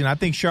women's division. I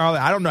think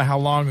Charlotte, I don't know how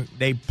long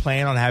they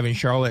plan on having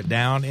Charlotte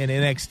down in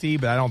NXT,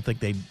 but I don't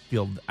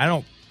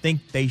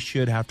think they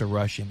should have to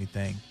rush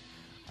anything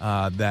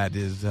that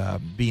is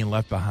being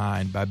left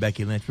behind by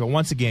Becky Lynch. But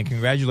once again,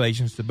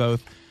 congratulations to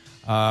both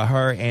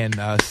her and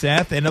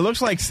Seth. And it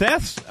looks like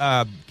Seth's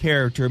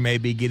character may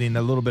be getting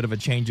a little bit of a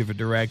change of a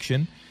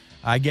direction.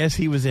 I guess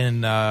he was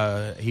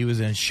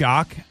in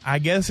shock, I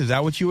guess. Is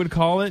that what you would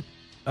call it?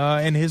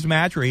 In his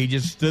match, where he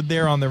just stood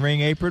there on the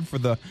ring apron for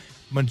the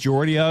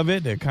majority of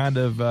it. It kind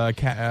of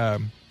I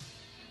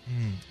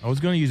was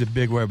going to use a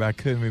big word, but I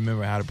couldn't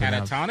remember how to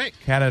pronounce it.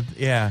 Catatonic?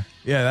 Yeah,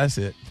 that's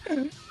it.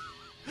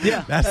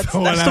 Yeah, that's the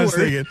one I was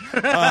thinking.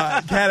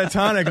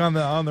 Catatonic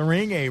on the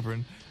ring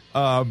apron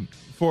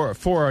for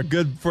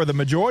the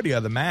majority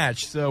of the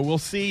match. So we'll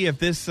see if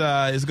this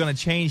is going to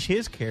change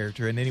his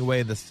character in any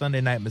way. The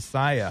Sunday Night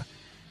Messiah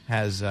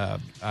has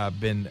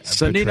been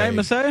Sunday portrayed. Night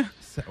Messiah.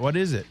 What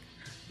is it?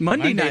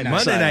 Monday Night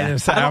Messiah.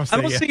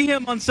 I don't see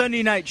him on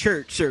Sunday night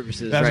church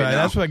services. That's right.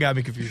 Now. That's what got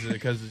me confused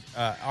because.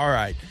 All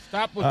right.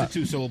 Stop with the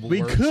two-syllable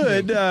we words. We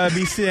could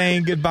be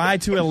saying goodbye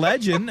to a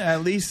legend,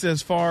 at least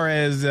as far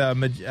as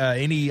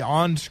any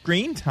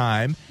on-screen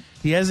time.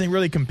 He hasn't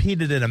really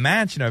competed in a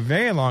match in a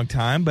very long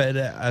time,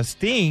 but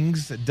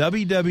Sting's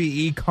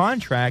WWE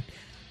contract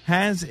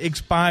has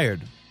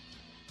expired.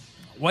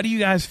 What do you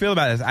guys feel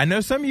about this? I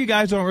know some of you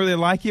guys don't really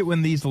like it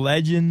when these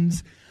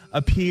legends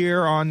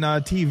appear on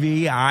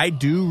TV. I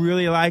do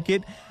really like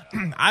it.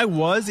 I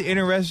was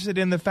interested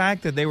in the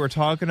fact that they were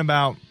talking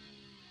about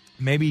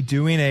maybe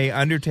doing a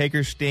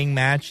Undertaker Sting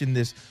match in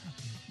this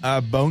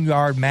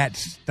Boneyard match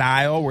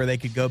style where they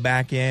could go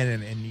back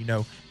in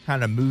and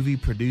kind of movie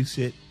produce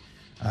it,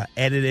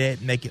 edit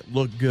it, make it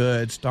look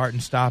good, start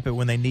and stop it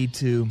when they need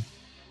to.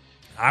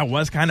 I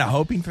was kind of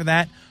hoping for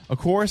that. Of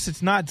course,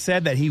 it's not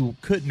said that he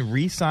couldn't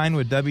re-sign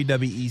with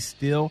WWE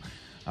still.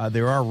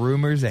 There are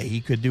rumors that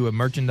he could do a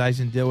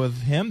merchandising deal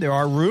with him. There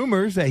are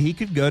rumors that he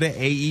could go to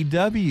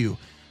AEW.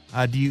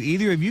 Do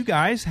either of you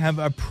guys have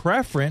a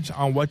preference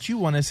on what you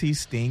want to see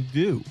Sting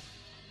do?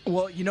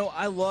 Well,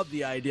 I love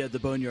the idea of the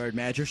Boneyard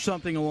match or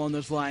something along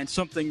those lines,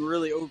 something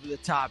really over the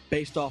top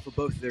based off of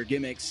both of their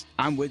gimmicks.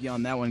 I'm with you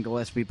on that one,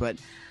 Gillespie, but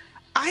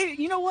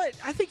you know what?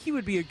 I think he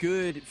would be a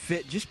good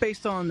fit just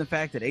based on the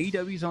fact that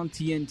AEW's on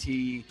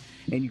TNT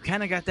and you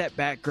kind of got that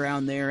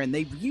background there, and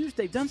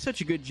they've done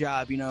such a good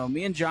job.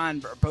 Me and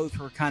John both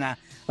were kind of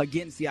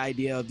against the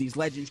idea of these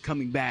legends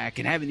coming back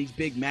and having these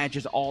big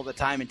matches all the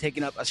time and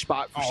taking up a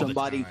spot for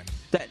somebody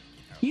that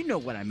You know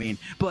what I mean.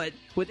 But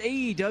with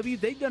AEW,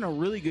 they've done a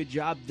really good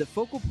job. The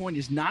focal point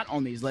is not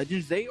on these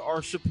legends. They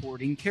are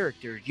supporting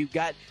characters. You've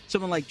got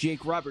someone like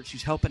Jake Roberts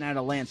who's helping out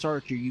a Lance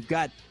Archer. You've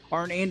got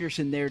Arn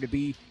Anderson there to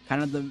be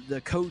kind of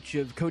the coach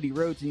of Cody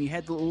Rhodes, and you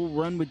had the little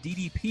run with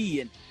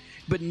DDP.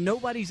 But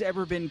nobody's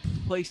ever been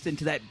placed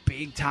into that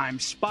big-time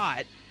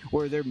spot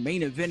where they're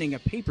main eventing a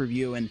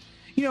pay-per-view. And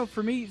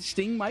for me,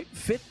 Sting might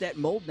fit that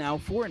mold now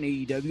for an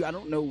AEW. I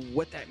don't know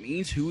what that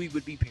means, who he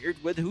would be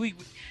paired with,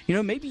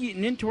 maybe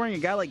mentoring a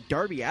guy like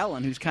Darby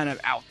Allin, who's kind of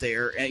out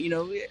there,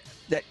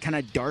 that kind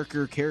of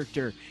darker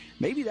character.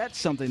 Maybe that's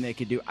something they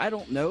could do. I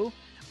don't know.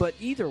 But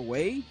either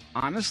way,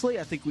 honestly,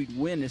 I think we'd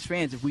win as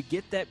fans. If we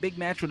get that big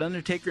match with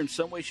Undertaker in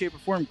some way, shape, or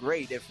form,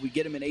 great. If we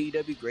get him in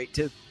AEW, great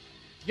too.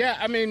 Yeah,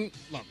 I mean,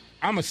 look,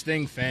 I'm a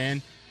Sting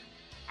fan.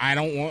 I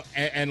don't want,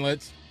 and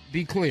let's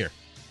be clear,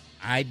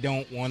 I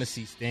don't want to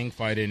see Sting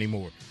fight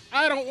anymore.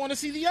 I don't want to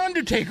see The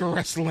Undertaker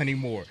wrestle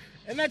anymore.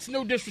 And that's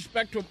no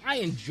disrespect to him. I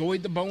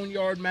enjoyed the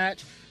Boneyard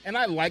match, and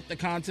I like the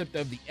concept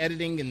of the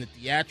editing and the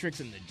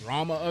theatrics and the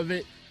drama of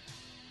it.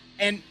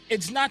 And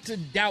it's not to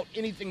doubt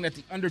anything that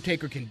The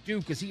Undertaker can do,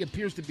 because he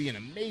appears to be in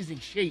amazing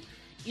shape,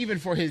 even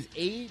for his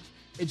age.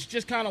 It's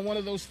just kind of one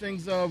of those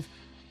things of,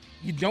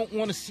 you don't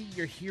want to see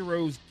your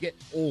heroes get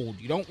old.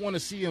 You don't want to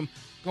see them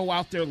go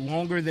out there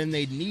longer than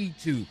they need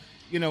to.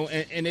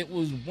 And it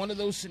was one of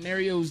those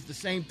scenarios, the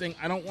same thing.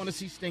 I don't want to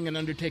see Sting and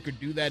Undertaker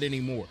do that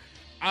anymore.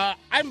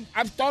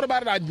 I've thought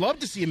about it. I'd love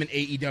to see him in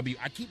AEW.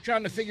 I keep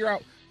trying to figure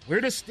out,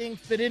 where does Sting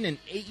fit in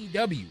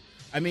AEW?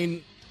 I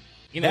mean,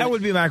 that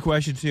would be my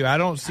question, too. I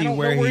don't see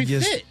where he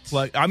just fits.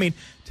 I mean,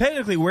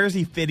 technically, where's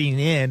he fitting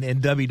in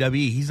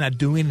WWE? He's not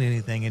doing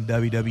anything in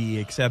WWE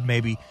except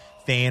maybe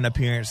fan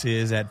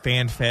appearances at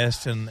Fan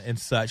Fest and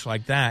such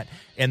like that,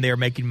 and they're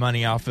making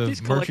money off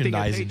of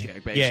merchandising.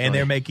 And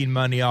they're making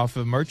money off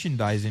of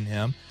merchandising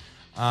him.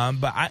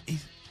 But I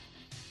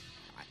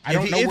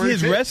don't know if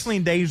his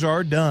wrestling days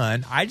are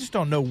done. I just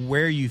don't know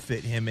where you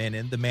fit him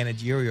in the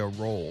managerial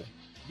role.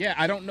 Yeah,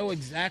 I don't know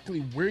exactly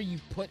where you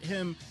put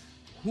him.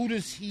 Who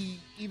does he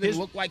even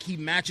look like he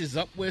matches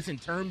up with in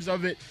terms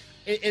of it?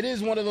 It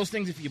is one of those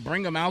things. If you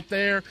bring him out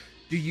there,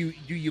 do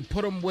you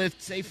put him with,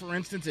 say, for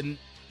instance, and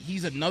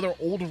he's another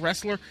old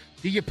wrestler?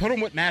 Do you put him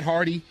with Matt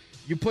Hardy?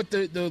 You put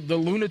the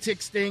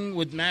lunatic Sting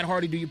with Matt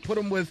Hardy. Do you put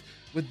him with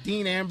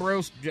Dean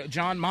Ambrose,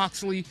 John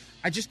Moxley?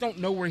 I just don't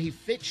know where he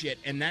fits yet,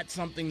 and that's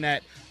something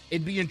that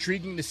it'd be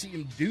intriguing to see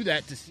him do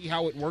that, to see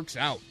how it works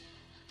out.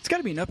 It's got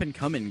to be an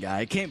up-and-coming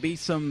guy. It can't be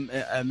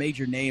a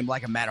major name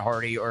like a Matt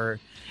Hardy or,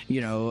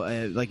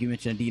 like you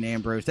mentioned, Dean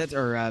Ambrose.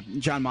 Or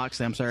John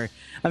Moxley, I'm sorry.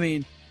 I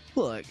mean,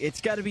 look, it's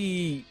got to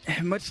be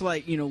much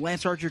like,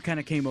 Lance Archer kind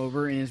of came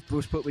over and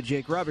was put with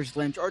Jake Roberts.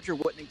 Lance Archer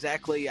wasn't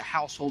exactly a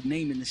household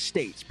name in the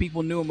States.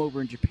 People knew him over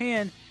in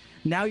Japan.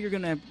 Now you're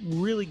going to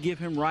really give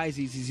him rise.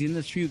 He's in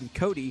this feud with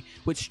Cody,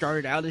 which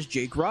started out as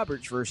Jake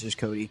Roberts versus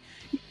Cody.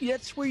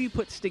 That's where you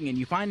put Sting in.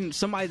 You find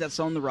somebody that's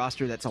on the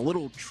roster that's a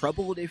little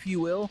troubled, if you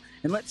will,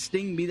 and let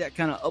Sting be that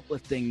kind of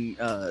uplifting,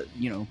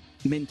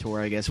 mentor,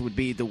 I guess, would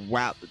be the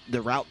route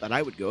that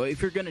I would go.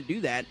 If you're going to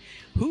do that,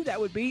 who that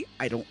would be,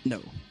 I don't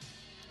know.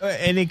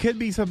 And it could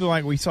be something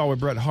like we saw with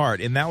Bret Hart,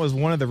 and that was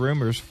one of the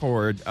rumors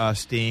for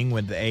Sting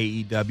with the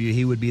AEW.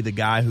 He would be the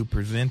guy who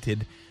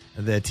presented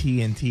the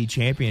TNT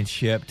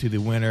Championship to the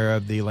winner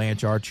of the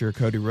Lance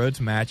Archer-Cody Rhodes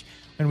match,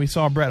 and we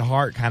saw Bret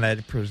Hart kind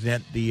of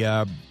present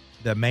the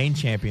main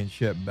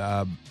championship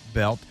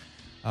belt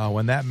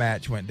when that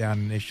match went down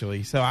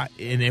initially. So,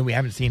 and we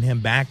haven't seen him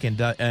back in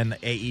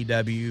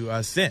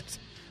AEW since.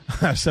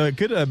 So it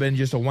could have been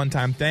just a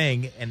one-time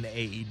thing in the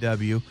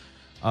AEW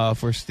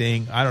for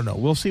Sting. I don't know.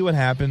 We'll see what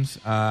happens.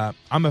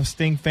 I'm a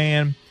Sting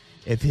fan.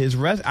 If his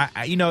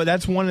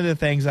that's one of the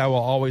things I will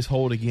always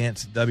hold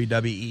against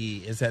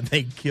WWE is that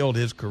they killed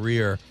his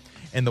career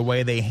and the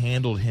way they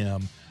handled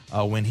him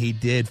when he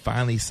did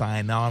finally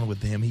sign on with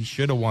them. He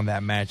should have won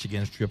that match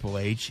against Triple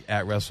H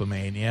at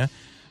WrestleMania.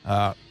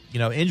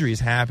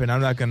 Injuries happen.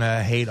 I'm not going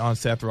to hate on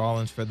Seth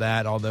Rollins for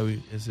that, although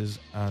this is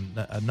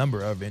a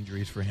number of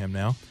injuries for him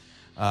now.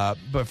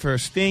 But for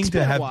Sting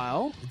to have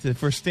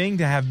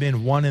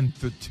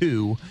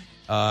 1-2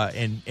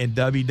 in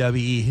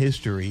WWE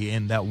history,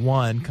 and that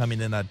one coming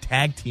in a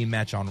tag team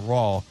match on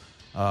Raw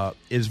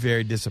is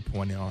very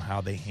disappointing on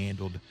how they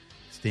handled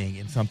Sting,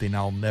 and something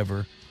I'll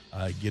never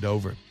get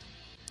over.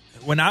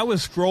 When I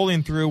was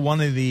scrolling through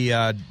one of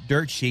the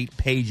dirt sheet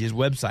pages,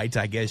 websites,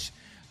 I guess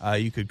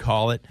you could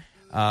call it,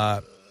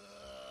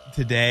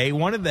 today,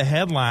 one of the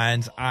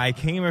headlines I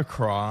came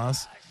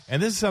across,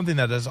 and this is something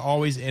that has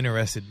always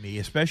interested me,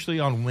 especially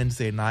on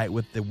Wednesday night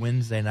with the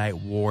Wednesday night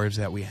wars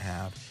that we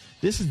have.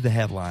 This is the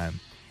headline.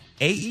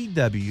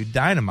 AEW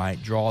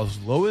Dynamite draws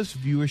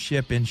lowest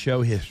viewership in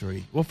show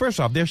history. Well, first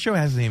off, their show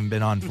hasn't even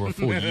been on for a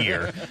full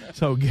year,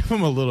 so give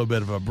them a little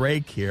bit of a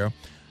break here.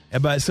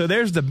 But so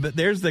there's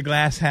the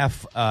glass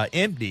half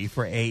empty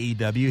for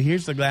AEW.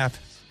 Here's the glass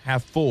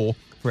half full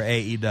for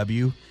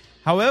AEW.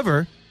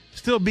 However,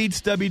 still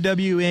beats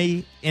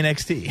WWE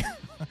NXT.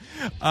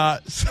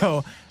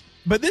 So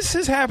But this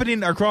is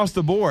happening across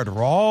the board.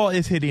 Raw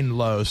is hitting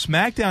lows.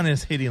 SmackDown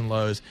is hitting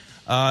lows.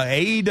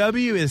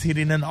 AEW is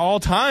hitting an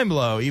all-time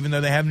low, even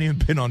though they haven't even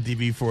been on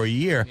TV for a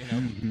year.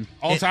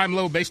 All-time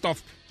low based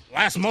off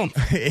last month.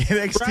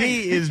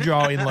 NXT is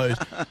drawing lows.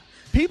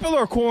 People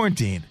are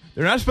quarantined.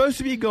 They're not supposed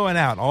to be going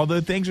out,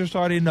 although things are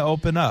starting to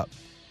open up.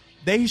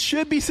 They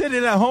should be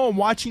sitting at home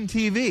watching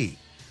TV.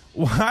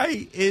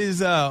 Why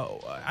is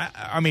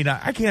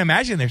I can't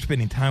imagine they're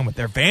spending time with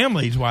their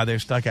families while they're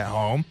stuck at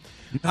home.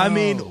 No. I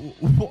mean,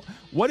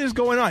 what is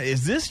going on?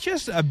 Is this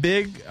just a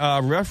big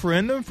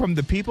referendum from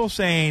the people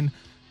saying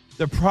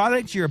the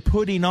product you're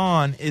putting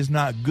on is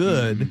not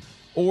good,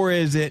 or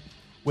is it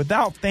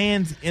without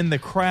fans in the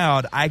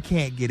crowd, I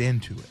can't get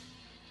into it?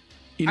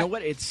 You know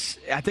what? I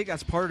think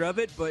that's part of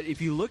it, but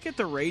if you look at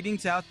the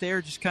ratings out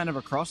there just kind of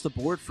across the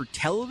board for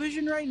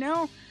television right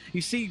now,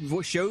 you see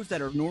shows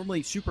that are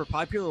normally super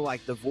popular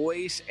like The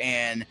Voice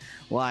and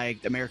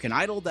like American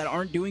Idol that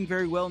aren't doing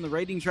very well in the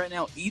ratings right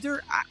now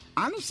either.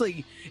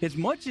 Honestly, as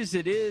much as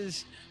it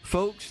is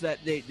folks that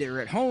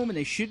they're at home and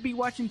they should be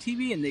watching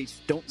TV and they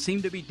don't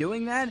seem to be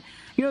doing that,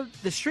 you know,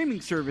 the streaming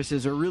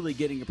services are really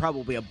getting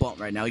probably a bump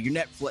right now. Your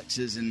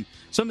Netflixes and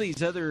some of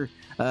these other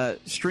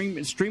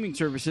streaming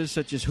services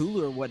such as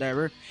Hulu or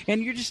whatever,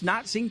 and you're just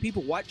not seeing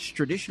people watch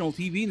traditional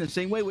TV in the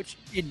same way, which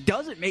it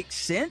doesn't make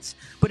sense,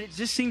 but it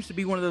just seems to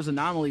be one of those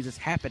anomalies that's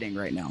happening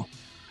right now.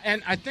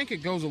 And I think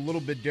it goes a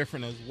little bit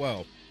different as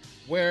well,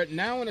 where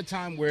now in a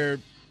time where,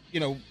 you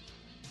know,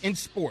 in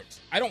sports,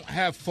 I don't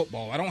have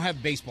football, I don't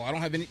have baseball, I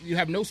don't have any, you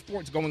have no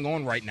sports going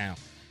on right now.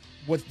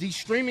 With these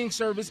streaming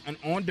service and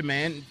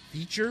on-demand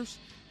features,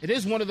 it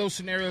is one of those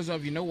scenarios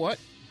of, you know what?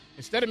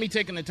 Instead of me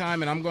taking the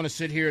time and I'm going to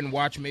sit here and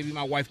watch, maybe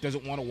my wife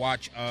doesn't want to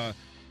watch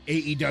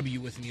AEW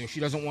with me or she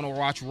doesn't want to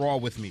watch Raw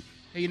with me.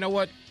 Hey, you know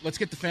what? Let's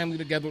get the family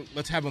together.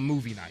 Let's have a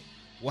movie night.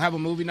 We'll have a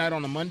movie night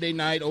on a Monday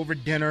night over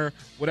dinner,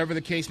 whatever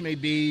the case may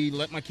be.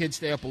 Let my kids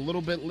stay up a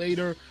little bit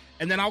later.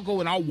 And then I'll go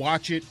and I'll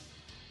watch it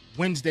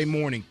Wednesday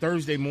morning,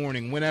 Thursday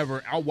morning,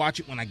 whenever. I'll watch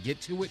it when I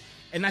get to it.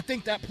 And I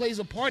think that plays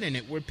a part in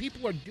it where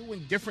people are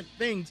doing different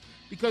things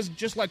because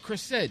just like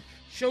Chris said,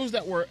 shows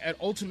that were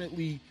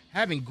ultimately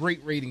having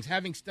great ratings,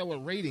 having stellar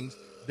ratings,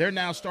 they're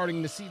now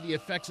starting to see the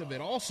effects of it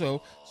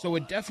also. So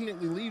it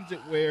definitely leaves it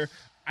where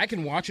I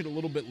can watch it a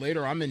little bit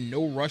later. I'm in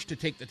no rush to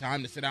take the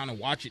time to sit down and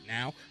watch it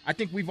now. I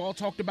think we've all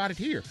talked about it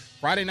here.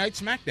 Friday Night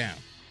SmackDown.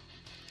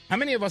 How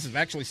many of us have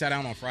actually sat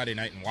down on Friday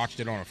night and watched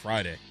it on a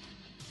Friday?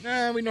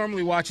 Nah, we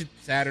normally watch it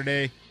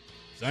Saturday,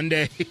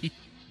 Sunday,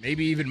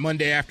 maybe even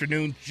Monday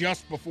afternoon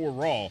just before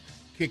Raw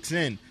kicks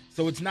in.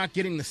 So it's not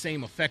getting the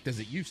same effect as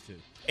it used to.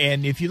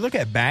 And if you look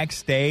at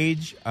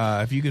Backstage,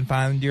 if you can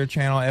find your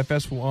channel,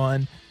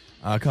 FS1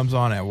 comes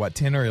on at,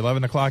 10 or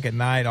 11 o'clock at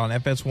night on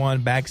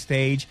FS1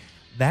 Backstage.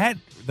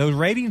 Those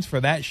ratings for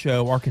that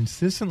show are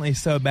consistently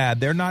so bad,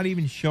 they're not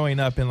even showing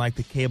up in like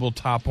the cable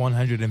top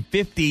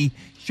 150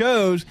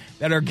 shows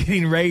that are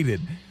getting rated.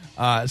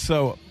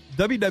 So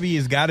WWE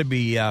has got to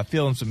be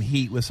feeling some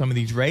heat with some of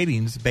these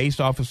ratings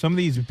based off of some of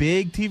these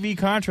big TV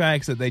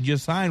contracts that they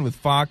just signed with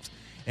Fox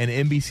and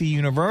NBC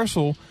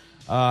Universal.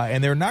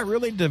 And they're not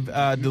really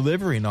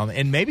delivering on it.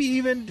 And maybe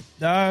even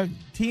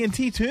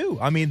TNT, too.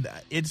 I mean,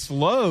 it's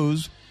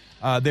lows.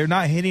 They're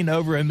not hitting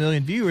over 1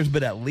 million viewers,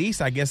 but at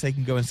least I guess they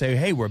can go and say,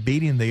 hey, we're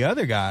beating the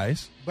other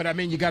guys. But, I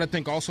mean, you got to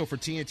think also for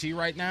TNT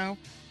right now,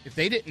 if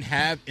they didn't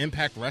have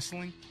Impact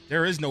Wrestling,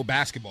 there is no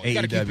basketball. You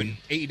got to keep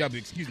it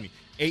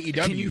AEW.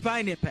 Can you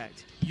find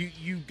Impact?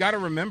 You got to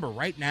remember,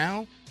 right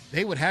now,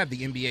 they would have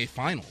the NBA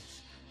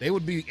Finals. They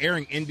would be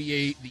airing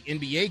the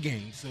NBA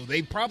games, so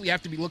they probably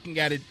have to be looking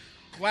at it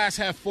glass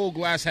half full,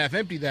 glass half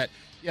empty, that,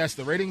 yes,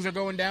 the ratings are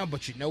going down,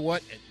 but you know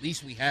what? At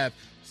least we have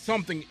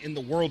something in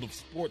the world of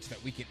sports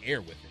that we can air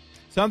with it.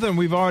 Something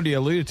we've already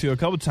alluded to a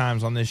couple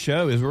times on this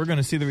show is we're going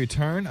to see the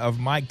return of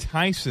Mike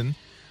Tyson.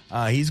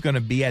 He's going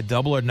to be at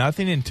Double or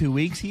Nothing in 2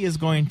 weeks. He is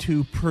going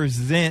to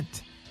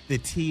present the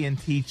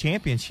TNT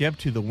Championship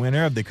to the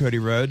winner of the Cody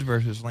Rhodes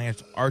versus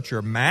Lance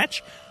Archer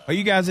match. Are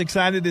you guys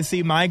excited to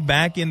see Mike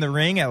back in the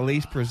ring, at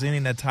least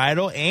presenting a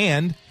title?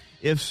 And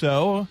if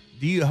so,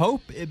 do you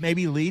hope it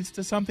maybe leads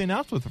to something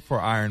else for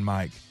Iron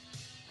Mike?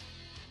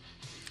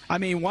 I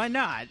mean, why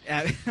not?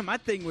 My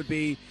thing would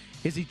be,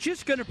 is he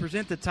just going to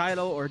present the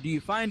title, or do you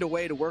find a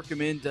way to work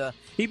him into,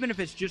 even if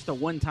it's just a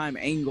one-time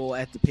angle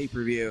at the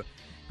pay-per-view,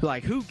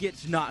 like who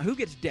gets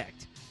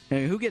decked?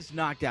 Who gets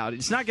knocked out?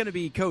 It's not going to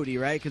be Cody,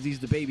 right, because he's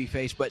the baby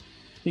face, but,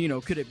 you know,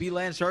 could it be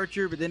Lance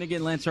Archer? But then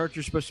again, Lance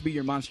Archer's supposed to be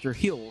your monster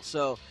heel.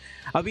 So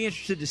I'll be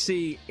interested to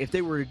see if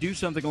they were to do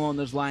something along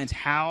those lines,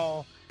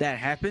 how that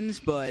happens.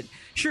 But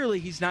surely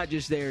he's not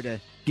just there to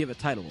give a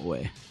title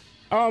away.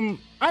 I'm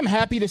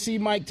happy to see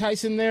Mike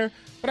Tyson there,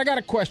 but I got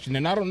a question,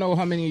 and I don't know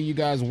how many of you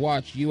guys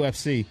watch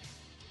UFC.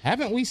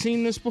 Haven't we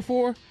seen this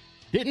before?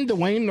 Didn't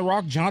Dwayne "The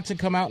Rock" Johnson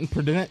come out and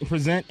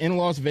present in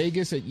Las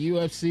Vegas at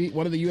UFC,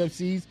 one of the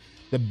UFCs,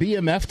 the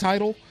BMF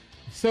title?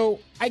 So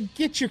I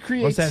get your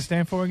creativity. What's that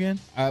stand for again?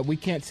 We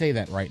can't say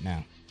that right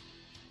now.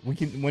 We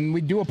can, when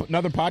we do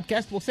another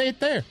podcast, we'll say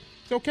it there.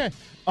 It's okay.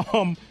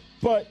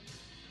 But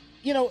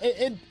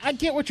I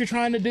get what you're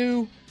trying to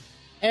do.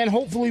 And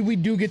hopefully we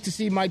do get to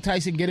see Mike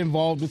Tyson get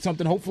involved with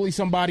something. Hopefully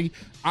somebody,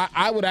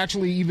 I would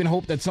actually even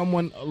hope that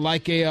someone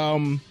like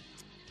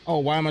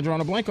why am I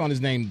drawing a blank on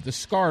his name? The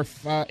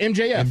Scarf,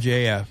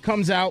 MJF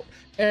comes out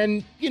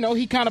and,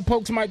 he kind of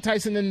pokes Mike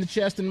Tyson in the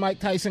chest and Mike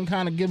Tyson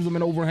kind of gives him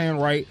an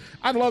overhand right.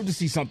 I'd love to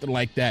see something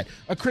like that.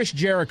 A Chris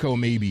Jericho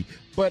maybe.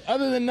 But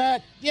other than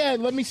that,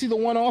 let me see the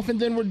one-off and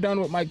then we're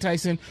done with Mike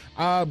Tyson.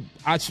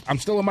 I'm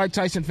still a Mike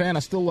Tyson fan. I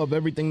still love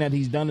everything that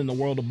he's done in the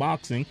world of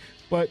boxing.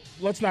 But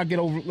let's not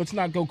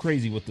go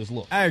crazy with this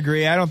look. I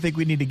agree. I don't think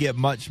we need to get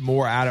much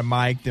more out of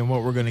Mike than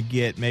what we're going to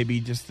get. Maybe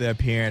just the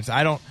appearance.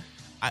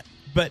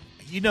 But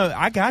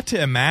I got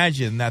to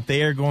imagine that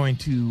they are going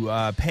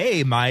to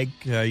pay Mike,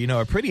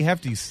 a pretty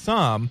hefty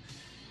sum.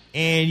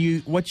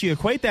 And what you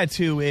equate that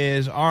to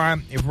is, all right,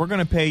 if we're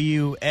going to pay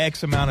you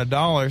X amount of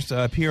dollars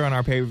to appear on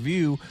our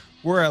pay-per-view,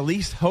 we're at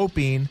least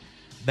hoping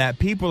that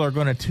people are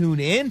going to tune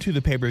into the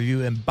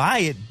pay-per-view and buy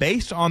it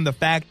based on the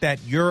fact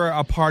that you're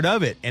a part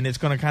of it, and it's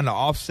going to kind of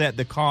offset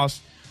the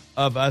cost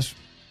of us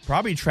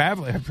probably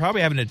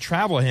having to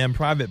travel him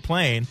private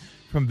plane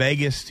from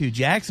Vegas to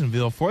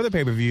Jacksonville for the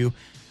pay-per-view.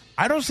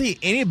 I don't see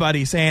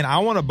anybody saying, I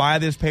want to buy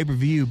this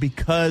pay-per-view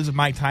because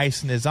Mike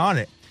Tyson is on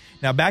it.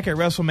 Now, back at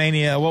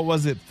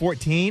WrestleMania,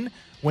 14,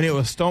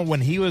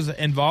 when he was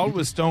involved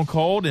with Stone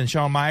Cold and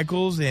Shawn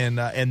Michaels in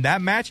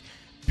that match,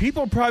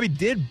 people probably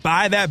did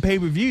buy that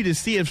pay-per-view to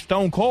see if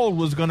Stone Cold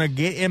was going to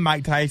get in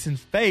Mike Tyson's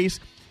face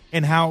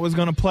and how it was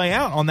going to play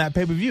out on that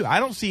pay-per-view. I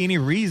don't see any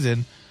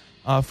reason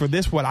for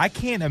this. What I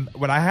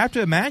have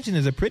to imagine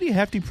is a pretty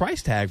hefty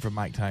price tag for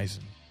Mike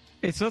Tyson.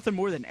 It's nothing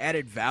more than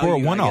added value, for a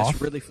one-off. I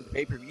guess, really, for the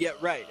pay-per-view. Yeah,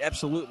 right,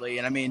 absolutely.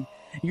 And I mean,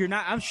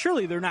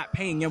 surely they're not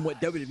paying him what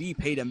WWE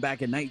paid him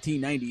back in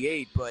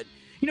 1998, but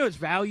his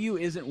value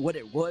isn't what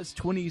it was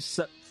 20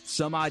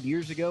 some odd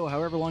years ago,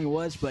 however long it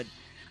was, but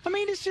I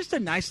mean, it's just a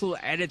nice little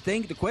added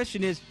thing. The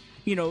question is,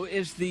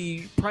 is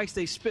the price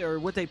they spend or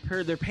what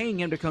they're paying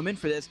him to come in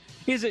for this,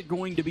 is it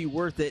going to be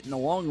worth it in the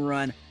long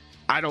run?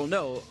 I don't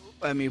know.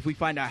 I mean, if we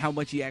find out how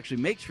much he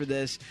actually makes for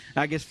this,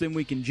 I guess then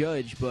we can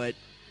judge. But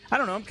I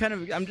don't know.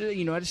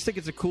 I just think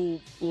it's a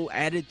cool little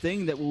added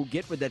thing that we'll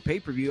get with that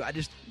pay-per-view.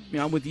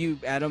 I'm with you,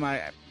 Adam.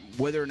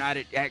 Whether or not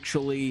it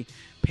actually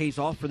pays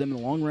off for them in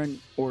the long run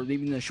or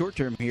even in the short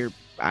term here,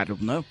 I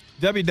don't know.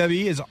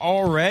 WWE is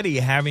already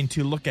having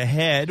to look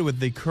ahead with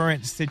the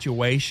current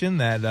situation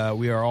that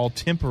we are all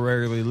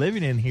temporarily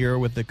living in here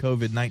with the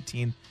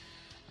COVID-19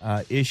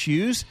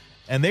 issues.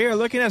 And they are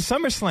looking at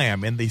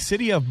SummerSlam. And the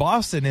city of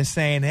Boston is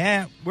saying,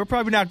 we're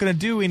probably not going to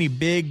do any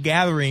big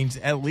gatherings,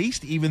 at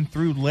least even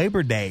through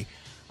Labor Day.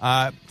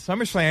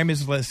 SummerSlam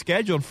is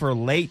scheduled for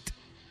late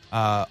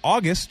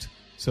August.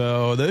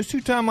 So those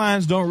two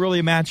timelines don't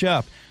really match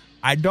up.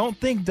 I don't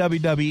think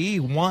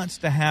WWE wants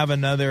to have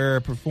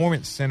another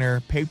Performance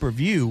Center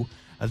pay-per-view.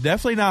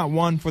 Definitely not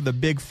one for the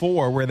Big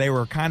Four, where they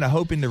were kind of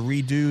hoping to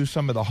redo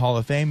some of the Hall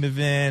of Fame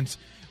events,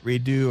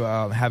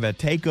 have a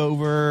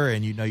takeover,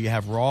 and you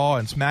have Raw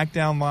and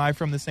SmackDown live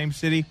from the same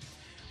city.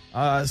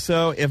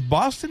 So if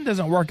Boston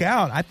doesn't work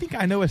out, I think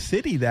I know a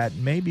city that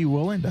may be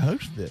willing to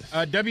host this.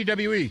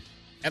 WWE.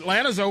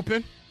 Atlanta's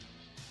open.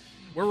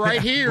 We're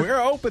right here. We're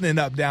opening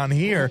up down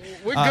here.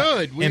 We're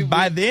good. And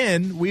by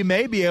then, we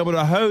may be able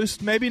to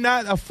host, maybe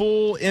not a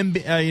full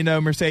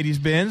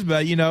Mercedes-Benz,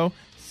 but,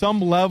 some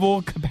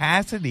level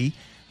capacity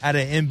at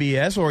an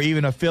MBS or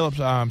even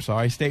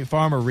a State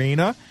Farm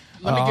Arena.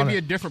 Let me give you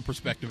a different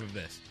perspective of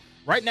this.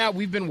 Right now,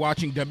 we've been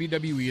watching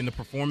WWE in the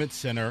Performance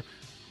Center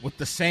with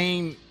the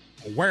same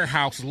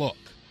warehouse look.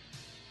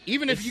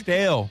 Even if you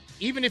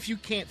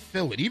can't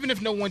fill it, even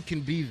if no one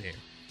can be there,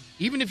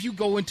 even if you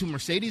go into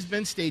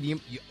Mercedes-Benz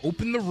Stadium, you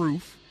open the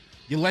roof,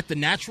 you let the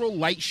natural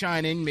light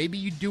shine in. Maybe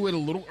you do it a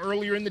little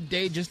earlier in the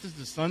day just as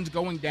the sun's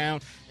going down,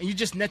 and you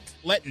just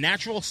let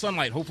natural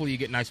sunlight, hopefully you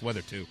get nice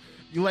weather too,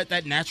 you let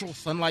that natural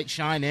sunlight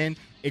shine in,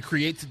 it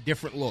creates a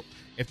different look.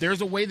 If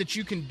there's a way that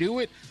you can do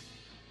it,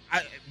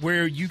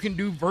 where you can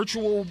do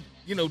virtual,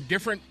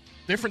 different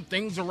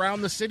things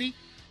around the city,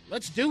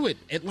 let's do it.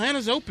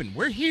 Atlanta's open.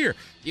 We're here.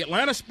 The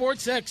Atlanta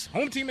Sports X,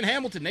 home team in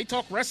Hamilton, they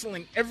talk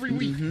wrestling every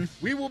week. Mm-hmm.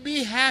 We will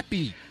be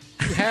happy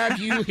to have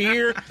you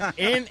here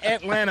in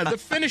Atlanta. The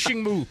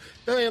finishing move.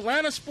 The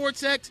Atlanta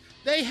Sports X,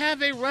 they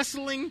have a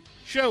wrestling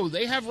show.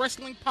 They have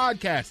wrestling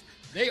podcasts.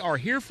 They are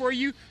here for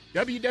you.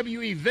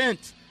 WWE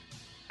Vince,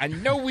 I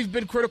know we've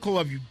been critical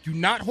of you. Do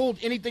not hold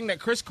anything that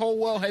Chris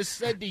Colwell has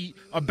said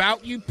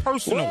about you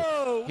personal.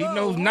 Whoa, he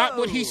knows not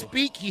what he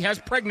speak. He has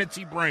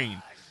pregnancy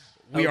brain.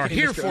 We are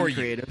here for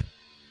you.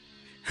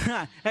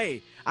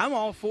 Hey, I'm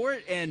all for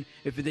it. And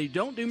if they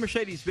don't do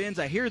Mercedes-Benz,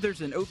 I hear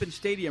there's an open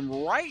stadium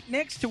right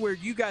next to where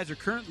you guys are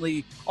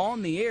currently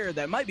on the air.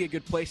 That might be a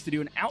good place to do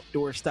an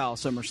outdoor-style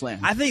SummerSlam.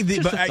 I think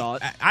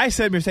I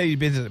said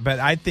Mercedes-Benz, but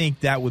I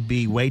think that would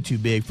be way too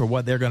big for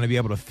what they're going to be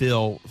able to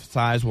fill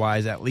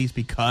size-wise, at least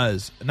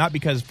not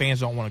because fans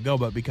don't want to go,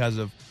 but because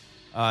of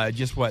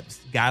just what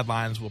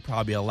guidelines will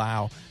probably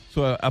allow.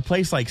 So a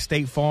place like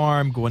State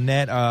Farm,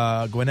 Gwinnett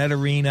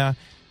Arena,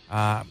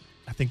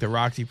 I think the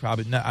Roxy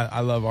probably. No,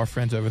 I love our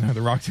friends over there at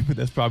the Roxy, but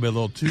that's probably a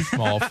little too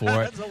small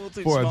for it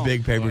a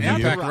big pay per view.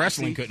 Impact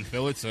Wrestling couldn't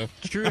fill it, so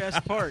True S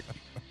Park.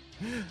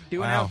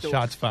 Wow,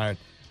 shots fired.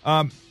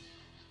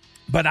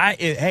 But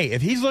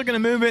if he's looking to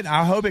move it,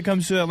 I hope it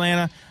comes to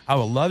Atlanta. I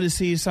would love to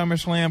see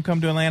SummerSlam come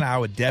to Atlanta. I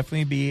would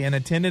definitely be in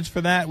attendance for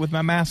that with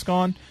my mask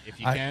on. If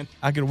you can,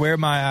 I could wear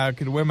my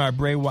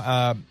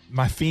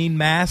my Fiend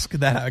mask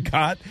that I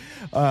got.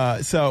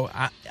 So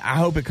I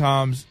hope it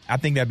comes. I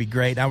think that'd be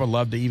great. I would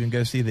love to even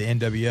go see the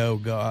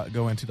NWO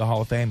go into the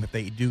Hall of Fame if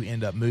they do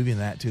end up moving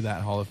that to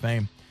that Hall of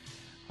Fame.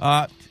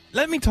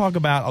 Let me talk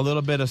about a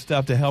little bit of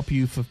stuff to help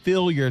you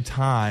fulfill your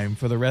time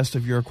for the rest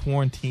of your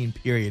quarantine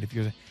period. If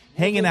you're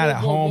hanging out at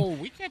home.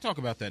 We can't talk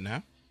about that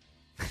now.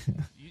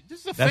 This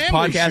is a That's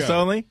family podcast show.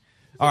 only?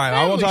 All right,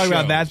 I won't talk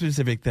about show. that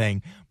specific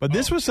thing. But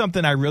this was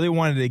something I really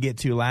wanted to get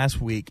to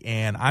last week,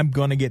 and I'm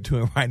going to get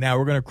to it right now.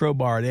 We're going to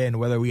crowbar it in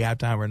whether we have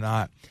time or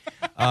not.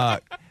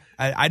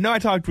 I know I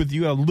talked with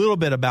you a little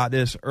bit about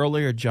this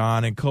earlier,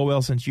 John, and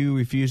Colwell, since you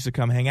refused to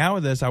come hang out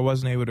with us, I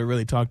wasn't able to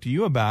really talk to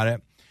you about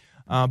it.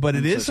 But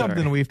it is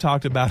something we've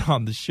talked about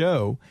on the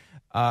show.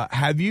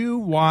 Have you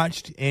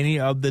watched any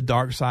of the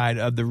Dark Side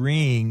of the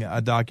Ring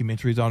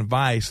documentaries on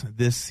Vice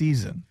this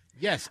season?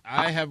 Yes,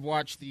 I have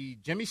watched the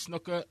Jimmy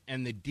Snuka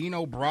and the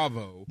Dino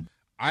Bravo.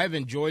 I've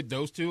enjoyed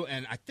those two,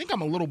 and I think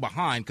I'm a little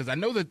behind because I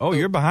know that. Oh,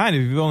 you're behind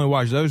if you've only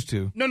watched those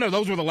two. No,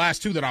 those were the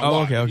last two that I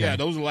watched. Okay. Yeah,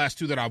 those are the last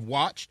two that I've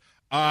watched.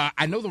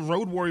 I know the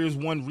Road Warriors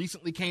one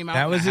recently came out.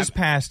 That was this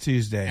past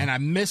Tuesday. And I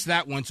missed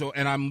that one.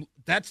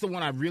 That's the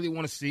one I really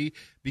want to see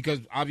because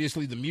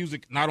obviously the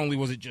music, not only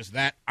was it just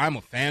that, I'm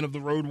a fan of the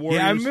Road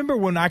Warriors. Yeah, I remember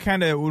when I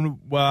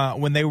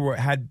when they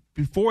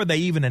before they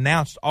even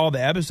announced all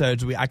the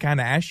episodes, I kind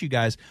of asked you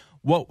guys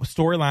what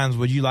storylines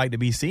would you like to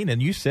be seen,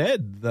 and you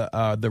said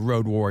the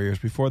Road Warriors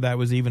before that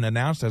was even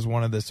announced as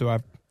one of the. So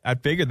I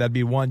figured that'd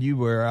be one you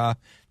were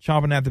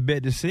chomping at the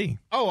bit to see.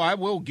 Oh, I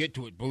will get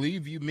to it.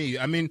 Believe you me.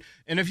 I mean,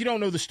 and if you don't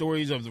know the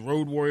stories of the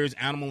Road Warriors,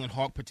 Animal and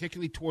Hawk,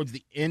 particularly towards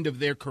the end of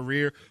their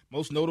career,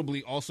 most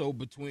notably also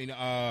between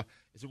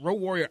is it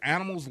Road Warrior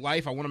Animal's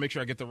life? I want to make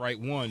sure I get the right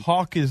one.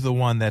 Hawk is the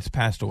one that's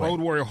passed away.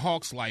 Road Warrior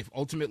Hawk's life,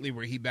 ultimately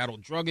where he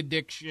battled drug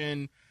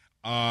addiction,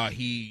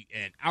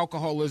 and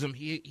alcoholism.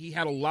 He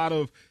had a lot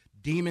of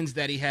demons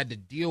that he had to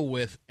deal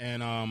with,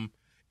 and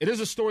it is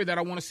a story that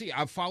I want to see.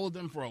 I've followed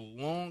them for a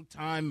long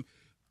time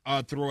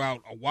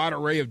throughout a wide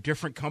array of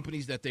different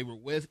companies that they were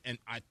with, and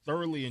I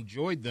thoroughly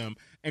enjoyed them.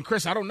 And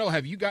Chris, I don't know,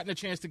 have you gotten a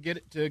chance to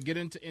get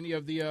into any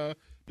of the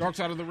Dark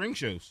Side of the Ring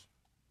shows?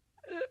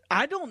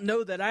 I don't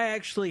know that I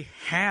actually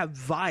have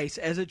Vice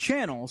as a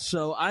channel,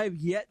 so I've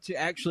yet to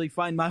actually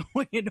find my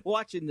way into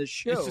watching the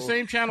show. It's the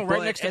same channel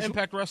right next to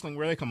Impact Wrestling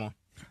where they come on.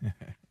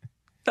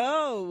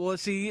 Oh, well,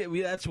 see,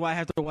 that's why I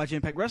have to watch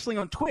Impact Wrestling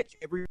on Twitch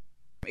every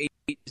 8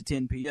 to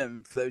 10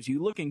 p.m. for those of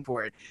you looking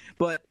for it.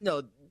 But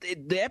no,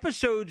 the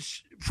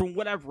episodes, from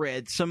what I've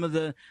read, some of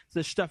the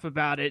stuff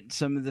about it,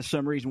 some of the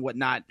summaries and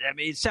whatnot, I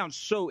mean, it sounds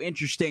so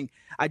interesting.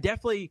 I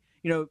definitely,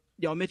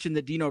 y'all mentioned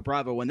the Dino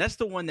Bravo one. That's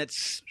the one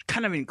that's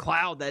kind of in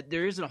cloud that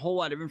there isn't a whole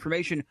lot of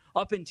information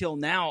up until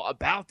now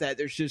about that.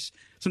 There's just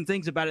some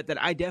things about it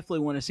that I definitely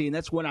want to see, and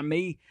that's when I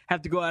may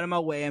have to go out of my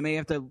way. I may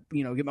have to,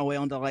 get my way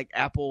onto like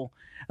Apple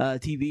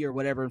TV or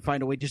whatever and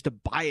find a way just to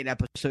buy an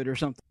episode or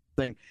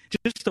something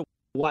just to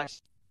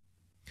watch.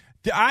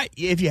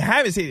 If you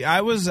haven't seen it,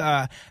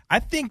 I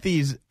think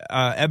these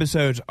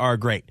episodes are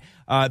great.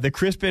 The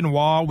Chris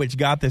Benoit, which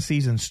got the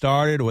season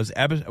started, was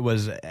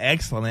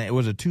excellent. It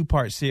was a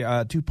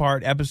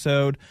two-part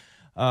episode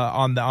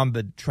on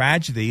the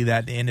tragedy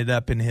that ended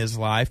up in his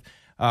life.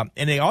 And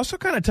they also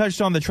kind of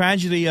touched on the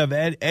tragedy of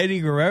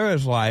Eddie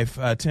Guerrero's life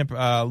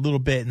a little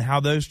bit and how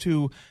those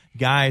two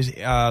guys'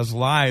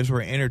 lives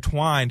were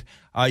intertwined.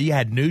 You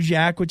had New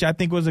Jack, which I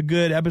think was a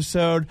good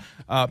episode.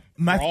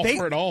 Brawl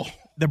for it all.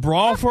 The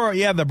Brawl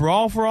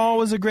for All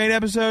was a great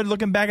episode.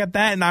 Looking back at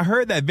that, and I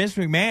heard that Vince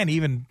McMahon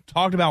even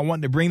talked about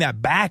wanting to bring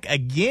that back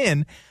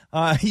again.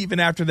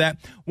 Even after that,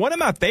 one of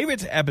my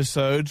favorite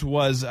episodes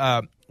was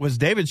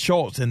David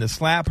Schultz and the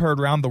slap heard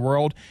around the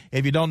world.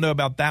 If you don't know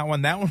about that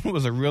one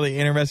was a really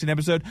interesting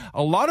episode.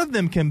 A lot of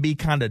them can be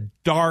kind of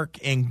dark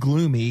and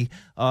gloomy.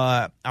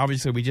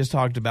 Obviously, we just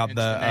talked about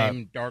the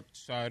name Dark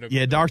Side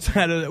of Dark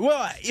Side of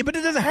but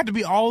it doesn't have to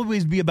be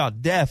always be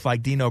about death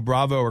like Dino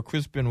Bravo or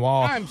Chris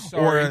Benoit. I'm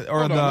sorry.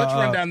 Or let's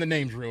run down the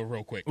names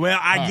real quick. Well,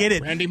 I get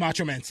it. Randy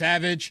Macho Man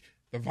Savage,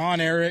 the Von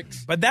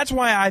Erichs. But that's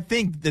why I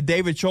think the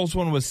David Schultz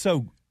one was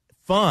so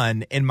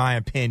fun, in my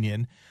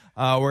opinion.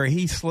 Where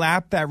he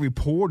slapped that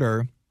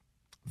reporter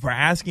for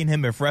asking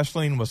him if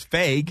wrestling was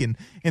fake and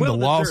in the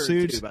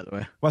lawsuits. Too, by the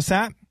way. What's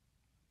that?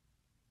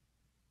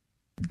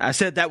 I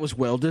said that was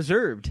well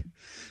deserved.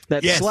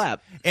 That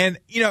slap. And,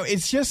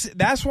 it's just,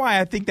 that's why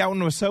I think that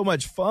one was so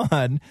much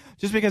fun,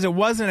 just because it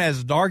wasn't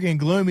as dark and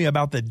gloomy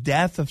about the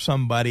death of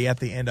somebody at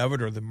the end of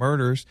it or the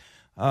murders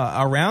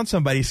around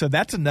somebody. So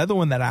that's another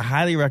one that I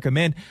highly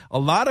recommend. A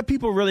lot of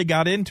people really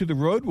got into the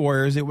Road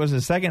Warriors. It was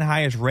the second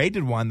highest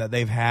rated one that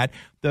they've had.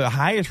 The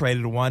highest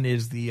rated one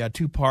is the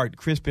 2-part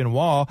Chris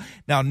Benoit.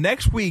 Now,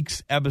 next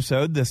week's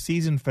episode, the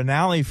season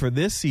finale for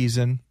this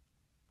season,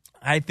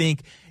 I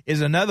think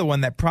is another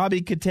one that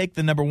probably could take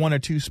the number 1 or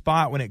 2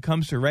 spot when it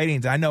comes to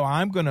ratings. I know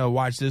I'm going to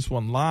watch this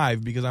one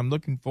live because I'm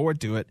looking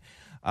forward to it.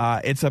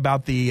 It's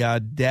about the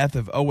death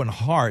of Owen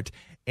Hart,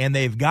 and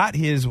they've got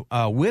his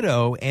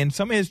widow and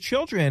some of his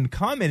children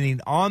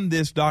commenting on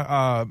this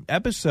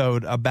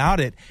episode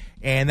about it.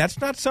 And that's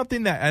not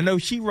something that I know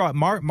she wrote.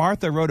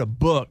 Martha wrote a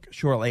book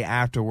shortly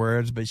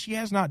afterwards, but she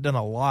has not done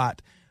a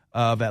lot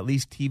of at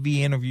least TV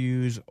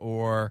interviews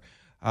or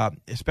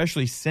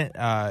especially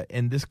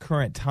in this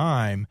current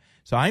time.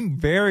 So I'm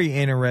very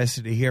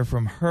interested to hear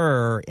from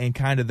her and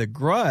kind of the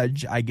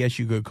grudge, I guess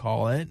you could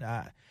call it.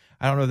 I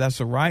don't know if that's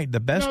the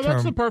best term.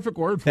 That's the perfect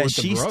word for it. That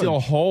she still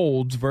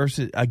holds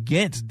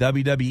against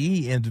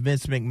WWE and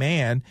Vince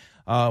McMahon.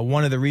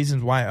 One of the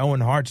reasons why Owen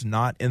Hart's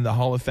not in the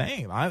Hall of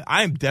Fame.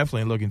 I'm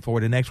definitely looking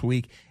forward to next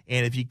week.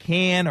 And if you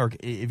can, or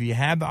if you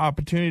have the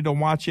opportunity to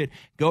watch it,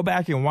 go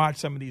back and watch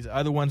some of these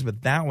other ones.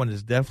 But that one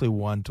is definitely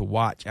one to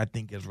watch, I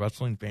think, as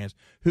wrestling fans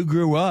who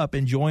grew up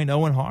enjoying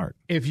Owen Hart.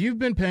 If you've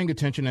been paying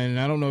attention, and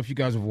I don't know if you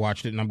guys have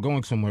watched it, and I'm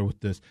going somewhere with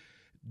this,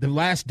 The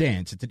Last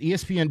Dance. It's an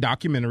ESPN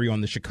documentary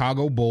on the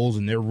Chicago Bulls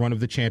and their run of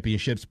the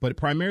championships, but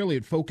primarily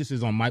it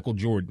focuses on Michael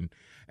Jordan.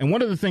 And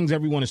one of the things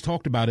everyone has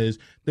talked about is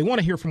they want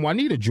to hear from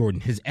Juanita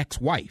Jordan, his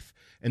ex-wife,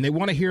 and they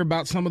want to hear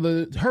about some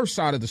of her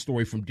side of the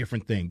story from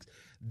different things.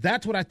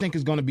 That's what I think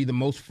is going to be the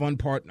most fun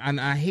part. And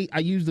I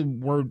use the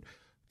word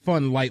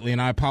fun lightly,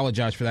 and I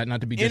apologize for that,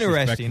 not to be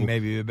disrespectful. Interesting,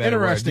 maybe a better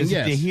word.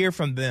 Yes. To hear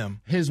from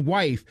them. His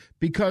wife,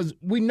 because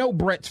we know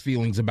Brett's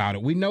feelings about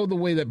it. We know the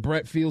way that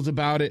Brett feels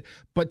about it,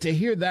 but to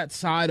hear that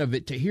side of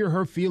it, to hear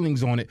her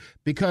feelings on it,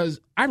 because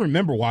I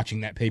remember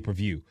watching that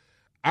pay-per-view.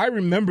 I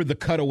remember the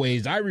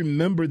cutaways. I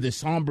remember the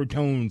somber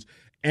tones.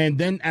 And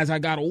then as I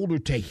got older,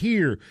 to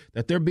hear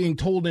that they're being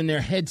told in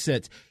their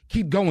headsets,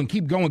 keep going,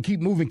 keep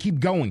moving, keep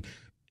going.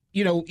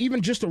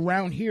 Even just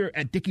around here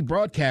at Dickey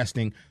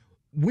Broadcasting,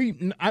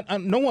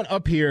 no one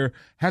up here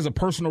has a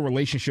personal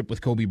relationship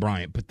with Kobe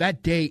Bryant. But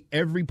that day,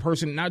 every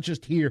person, not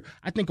just here,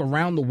 I think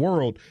around the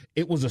world,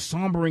 it was a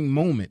sombering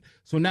moment.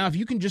 So now if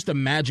you can just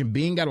imagine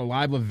being at a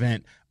live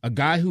event, a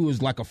guy who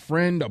is like a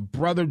friend, a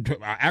brother,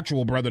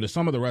 actual brother to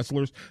some of the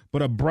wrestlers,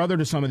 but a brother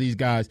to some of these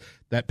guys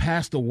that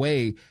passed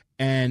away,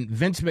 and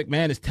Vince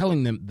McMahon is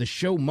telling them the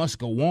show must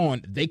go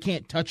on. They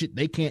can't touch it.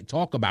 They can't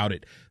talk about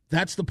it.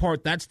 That's the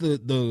part, that's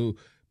the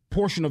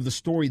portion of the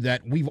story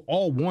that we've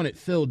all wanted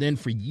filled in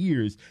for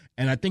years.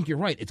 And I think you're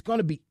right. It's going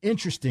to be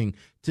interesting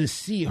to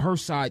see her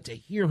side, to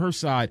hear her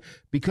side,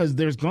 because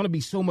there's going to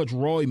be so much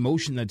raw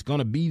emotion that's going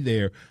to be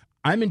there.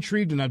 I'm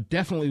intrigued, and I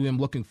definitely am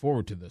looking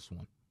forward to this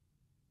one.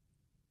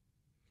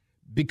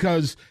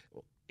 Because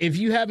if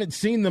you haven't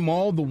seen them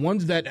all, the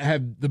ones that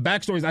have the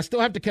backstories, I still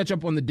have to catch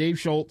up on the Dave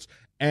Schultz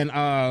and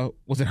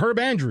was it Herb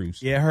Andrews?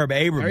 Yeah, Herb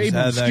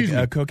Abrams,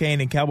 the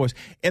Cocaine and Cowboys.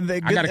 And I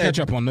got to catch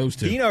up on those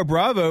two. Dino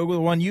Bravo, the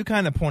one you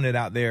kind of pointed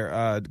out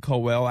there,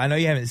 Colwell. I know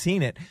you haven't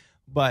seen it,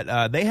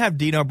 but they have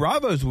Dino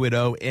Bravo's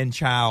widow and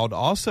child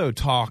also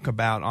talk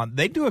about.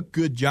 They do a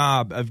good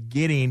job of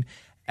getting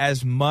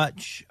as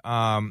much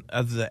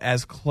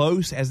as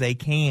close as they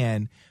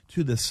can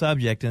to the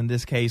subject. In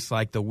this case,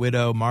 like the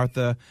widow,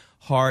 Martha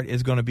Hart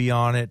is going to be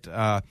on it.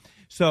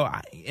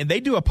 And they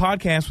do a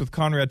podcast with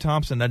Conrad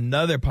Thompson,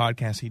 another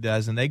podcast he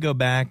does, and they go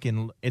back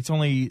and it's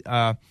only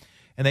and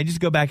they just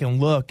go back and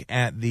look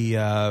at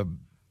the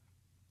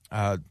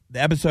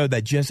episode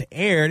that just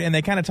aired, and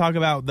they kind of talk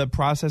about the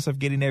process of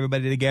getting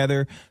everybody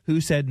together, who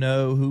said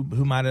no,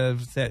 who might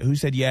have said, who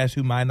said yes,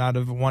 who might not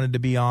have wanted to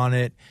be on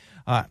it,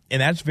 and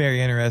that's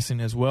very interesting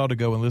as well to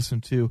go and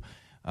listen to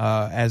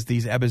as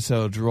these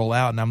episodes roll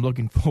out. And I'm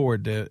looking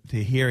forward to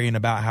hearing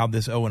about how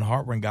this Owen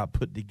Hart run got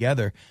put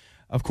together.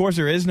 Of course,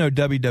 there is no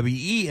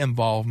WWE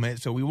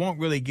involvement, so we won't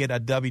really get a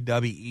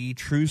WWE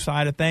true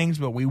side of things,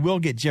 but we will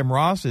get Jim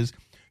Ross's,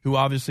 who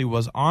obviously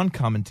was on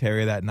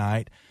commentary that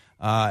night,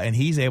 and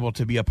he's able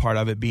to be a part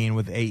of it, being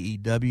with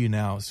AEW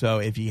now. So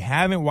if you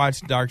haven't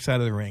watched Dark Side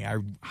of the Ring, I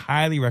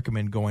highly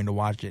recommend going to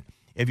watch it.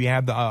 If you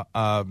have the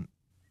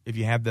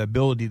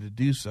ability to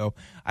do so.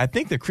 I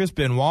think the Chris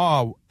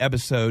Benoit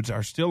episodes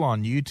are still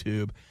on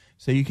YouTube,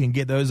 so you can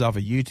get those off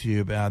of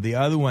YouTube. The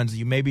other ones,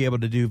 you may be able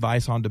to do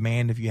Vice on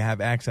Demand if you have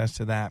access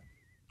to that.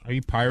 Are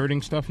you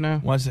pirating stuff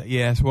now?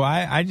 Yes. Well,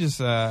 I just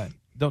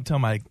don't tell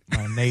my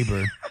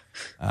neighbor,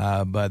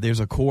 but there's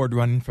a cord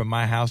running from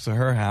my house to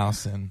her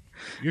house, and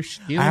you're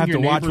stealing I have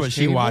your to watch neighbor's what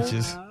cable? she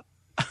watches.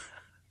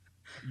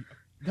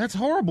 That's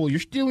horrible. You're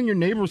stealing your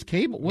neighbor's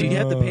cable. Do you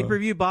have the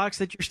pay-per-view box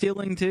that you're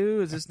stealing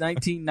too? Is this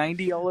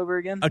 1990 all over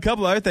again? A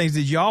couple other things.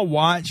 Did y'all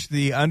watch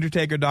the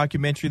Undertaker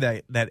documentary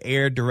that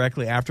aired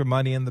directly after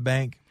Money in the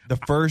Bank? the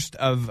first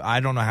of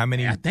I don't know how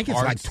many. I think it's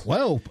parts. like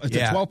 12. It's a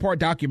 12-part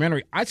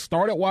documentary. I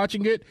started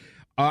watching it.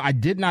 I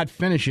did not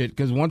finish it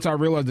because once I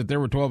realized that there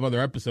were 12 other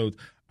episodes,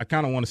 I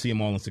kind of want to see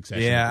them all in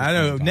succession. Yeah, I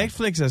know.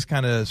 Netflix has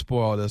kind of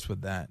spoiled us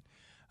with that.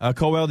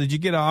 Colwell, did you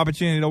get an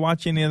opportunity to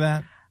watch any of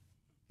that?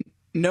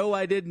 No,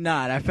 I did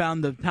not. I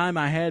found the time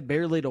I had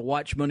barely to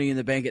watch Money in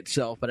the Bank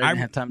itself, but I didn't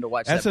have time to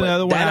watch that's that.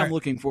 Another one I'm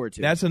looking forward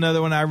to. That's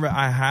another one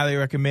I highly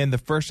recommend. The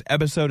first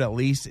episode, at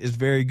least, is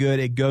very good.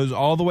 It goes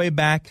all the way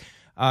back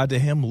to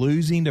him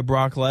losing to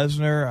Brock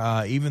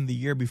Lesnar. Even the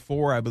year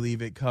before, I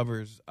believe it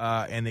covers,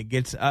 and it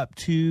gets up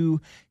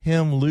to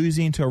him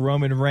losing to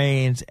Roman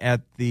Reigns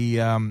at the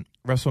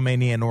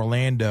WrestleMania in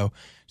Orlando.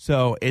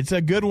 So it's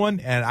a good one,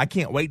 and I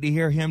can't wait to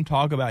hear him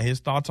talk about his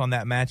thoughts on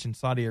that match in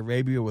Saudi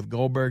Arabia with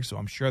Goldberg, so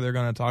I'm sure they're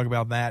going to talk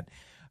about that.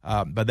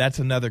 But that's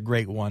another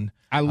great one.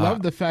 I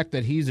love the fact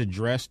that he's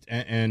addressed,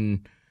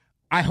 and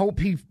I hope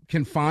he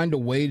can find a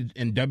way,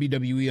 and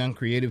WWE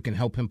Uncreative can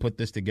help him put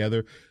this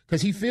together,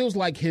 because he feels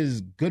like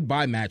his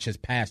goodbye match has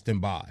passed him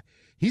by.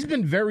 He's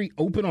been very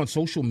open on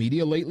social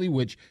media lately,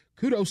 which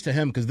kudos to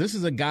him, because this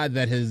is a guy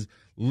that has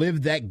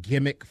lived that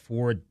gimmick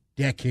for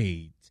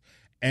decades.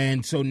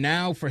 And so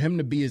now for him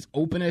to be as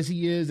open as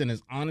he is and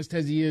as honest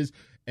as he is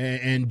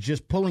and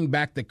just pulling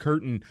back the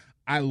curtain,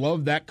 I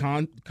love that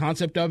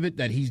concept of it,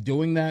 that he's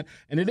doing that.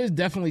 And it is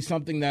definitely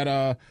something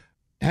that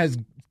has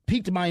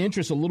piqued my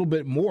interest a little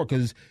bit more,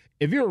 because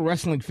if you're a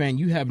wrestling fan,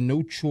 you have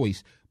no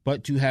choice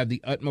but to have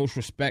the utmost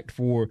respect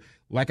for,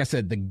 like I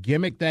said, the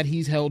gimmick that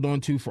he's held on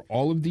to for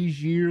all of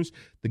these years,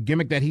 the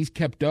gimmick that he's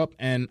kept up,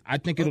 and I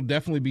think it'll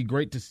definitely be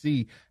great to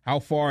see how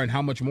far and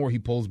how much more he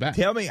pulls back.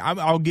 Tell me,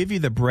 I'll give you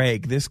the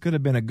break. This could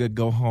have been a good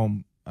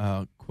go-home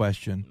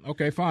question.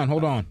 Okay, fine.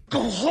 Hold on.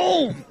 Go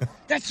home!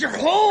 That's your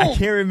home! I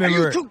can't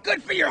remember. Are you too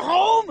good for your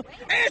home?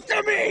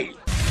 Answer me!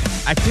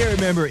 I can't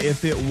remember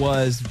if it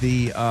was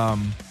the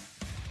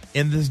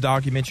in this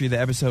documentary, the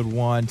episode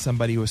 1,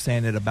 somebody was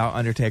saying it about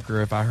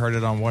Undertaker, if I heard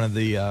it on one of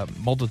the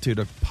multitude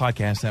of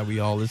podcasts that we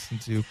all listen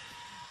to.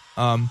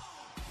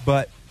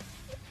 But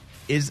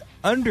is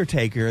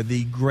Undertaker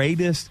the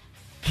greatest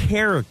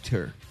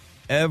character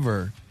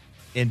ever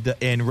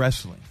in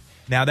wrestling?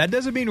 Now, that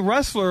doesn't mean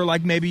wrestler,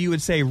 like maybe you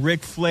would say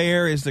Ric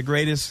Flair is the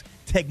greatest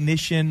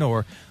technician,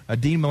 or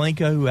Dean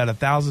Malenko, who had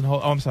 1,000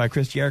 holds. Oh, I'm sorry,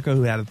 Chris Jericho,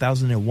 who had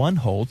 1,001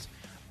 holds,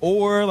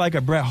 or like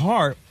a Bret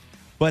Hart.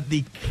 But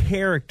the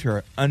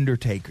character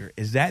Undertaker,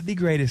 is that the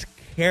greatest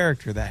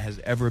character that has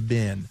ever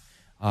been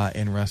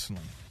in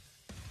wrestling?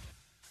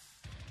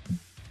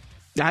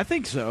 I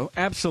think so.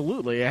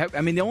 Absolutely.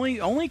 I mean, the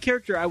only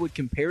character I would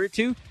compare it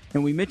to,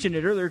 and we mentioned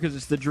it earlier because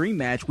it's the dream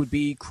match, would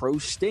be Crow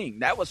Sting.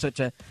 That was such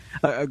a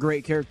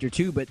great character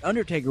too. But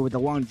Undertaker with the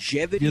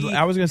longevity.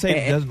 I was going to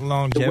say, doesn't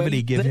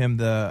longevity give him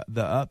the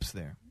ups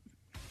there?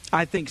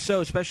 I think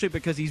so, especially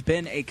because he's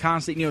been a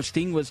constant. You know,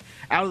 Sting was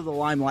out of the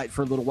limelight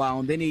for a little while,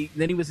 and then he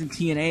was in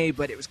TNA.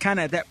 But it was kind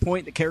of at that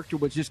point the character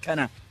was just kind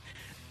of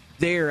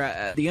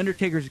there. The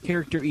Undertaker's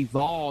character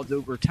evolved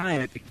over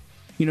time.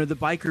 You know, the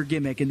biker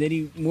gimmick, and then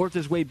he morphed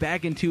his way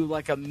back into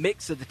like a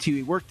mix of the two.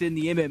 He worked in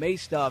the MMA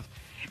stuff,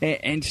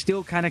 and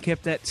still kind of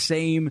kept that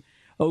same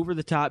over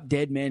the top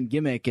dead man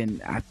gimmick. And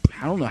I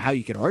don't know how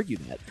you could argue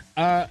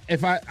that.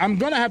 I'm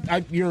gonna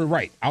have, you're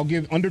right. I'll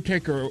give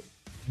Undertaker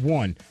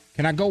 1.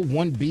 Can I go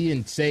 1B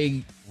and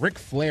say Ric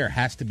Flair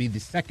has to be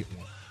the second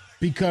one?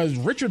 Because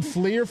Richard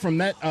Flair, from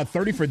that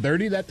 30 for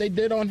 30 that they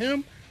did on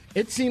him,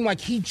 it seemed like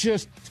he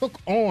just took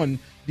on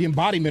the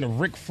embodiment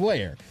of Ric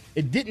Flair.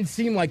 It didn't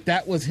seem like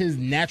that was his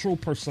natural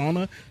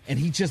persona, and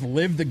he just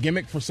lived the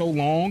gimmick for so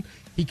long.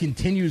 He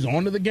continues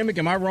on to the gimmick.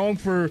 Am I wrong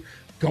for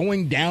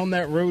going down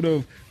that road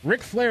of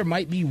Ric Flair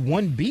might be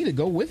 1B to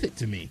go with it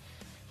to me?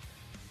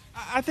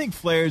 I think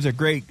Flair is a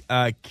great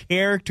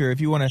character. If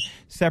you want to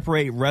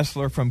separate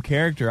wrestler from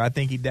character, I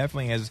think he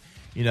definitely has,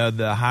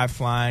 the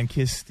high-flying,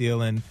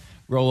 kiss-stealing,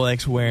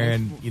 Rolex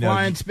wearing,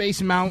 Flying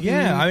Space Mountain.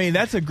 Yeah, I mean,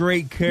 that's a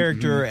great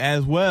character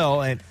as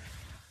well.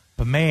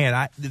 But,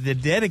 man, the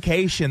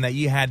dedication that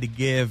you had to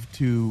give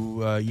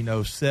to,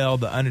 sell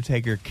the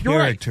Undertaker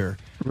character,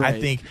 right. I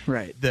think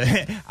right.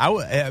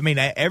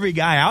 Every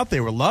guy out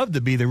there would love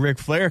to be the Ric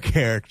Flair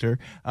character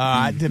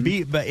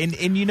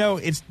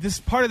it's this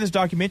part of this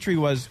documentary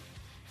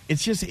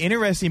it's just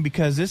interesting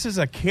because this is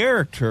a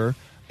character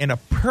and a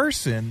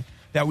person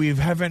that we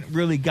haven't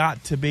really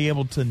got to be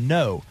able to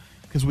know,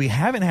 because we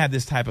haven't had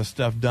this type of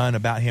stuff done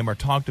about him or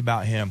talked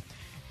about him.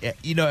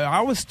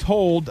 I was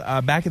told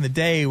back in the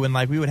day when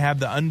we would have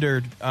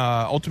the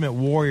Ultimate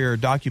Warrior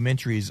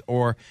documentaries,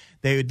 or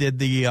they did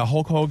the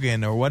Hulk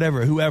Hogan or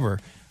whoever,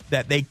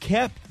 that they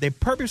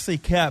purposely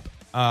kept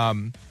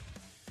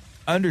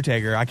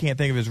Undertaker, I can't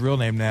think of his real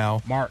name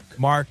now.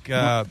 Mark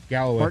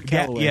Galloway.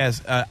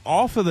 Yes,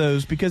 off of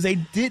those, because they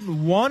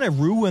didn't want to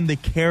ruin the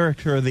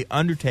character of the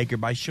Undertaker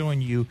by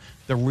showing you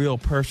the real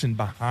person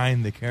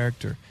behind the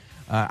character.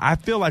 I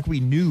feel like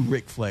we knew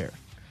Ric Flair.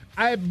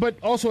 But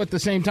also at the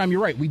same time,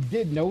 you're right. We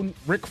did know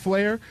Ric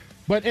Flair,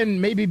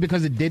 and maybe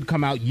because it did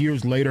come out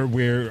years later,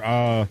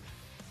 where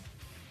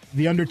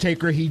The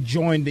Undertaker, he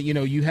joined,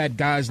 you had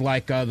guys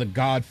like The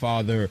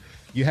Godfather.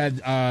 You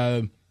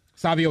had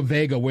Savio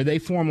Vega, where they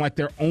formed like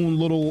their own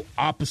little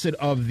opposite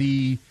of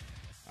the,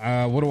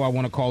 what do I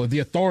want to call it? The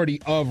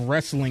Authority of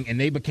wrestling, and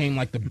they became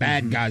like the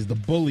bad guys, the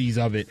bullies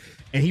of it.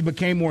 And he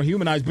became more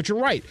humanized. But you're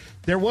right.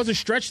 There was a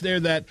stretch there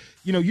that,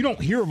 you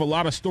don't hear of a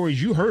lot of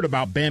stories. You heard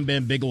about Bam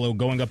Bam Bigelow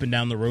going up and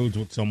down the roads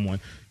with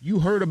someone. You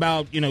heard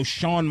about,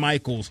 Shawn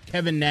Michaels,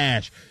 Kevin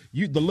Nash.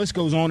 The list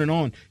goes on and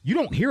on. You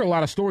don't hear a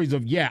lot of stories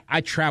of,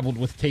 I traveled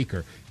with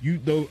Taker.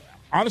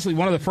 Honestly,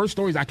 one of the first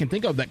stories I can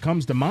think of that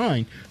comes to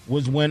mind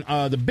was when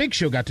the Big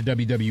Show got to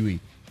WWE.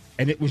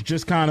 And it was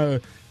just kind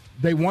of,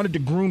 they wanted to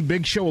groom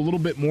Big Show a little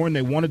bit more, and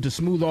they wanted to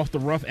smooth off the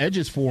rough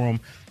edges for him.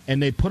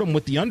 And they put him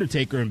with The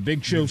Undertaker, and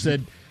Big Show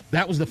said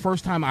that was the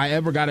first time I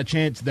ever got a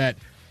chance that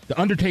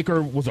The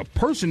Undertaker was a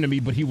person to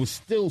me, but he was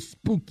still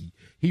spooky.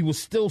 He was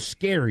still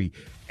scary.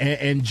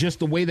 And just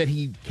the way that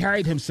he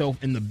carried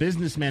himself in the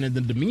businessman and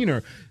the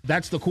demeanor,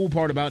 that's the cool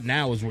part about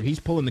now is where he's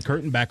pulling the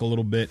curtain back a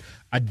little bit.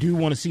 I do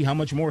want to see how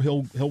much more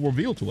he'll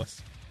reveal to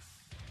us.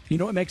 You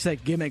know what makes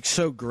that gimmick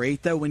so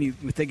great, though, when you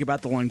think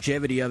about the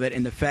longevity of it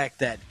and the fact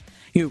that,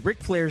 Ric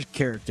Flair's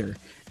character,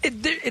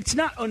 it's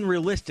not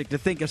unrealistic to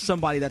think of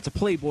somebody that's a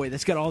playboy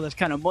that's got all this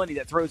kind of money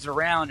that throws it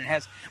around and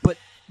has, but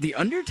The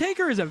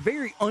Undertaker is a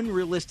very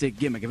unrealistic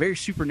gimmick, a very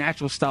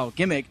supernatural style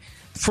gimmick.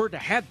 For it to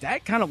have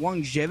that kind of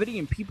longevity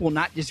and people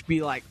not just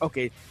be like,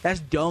 okay,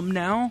 that's dumb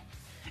now,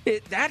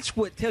 that's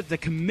what the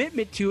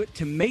commitment to it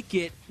to make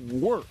it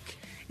work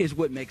is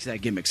what makes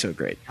that gimmick so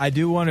great. I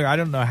do wonder, I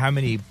don't know how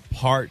many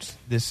parts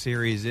this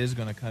series is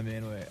going to come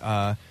in with,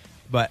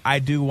 but I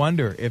do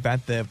wonder if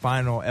at the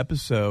final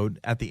episode,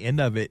 at the end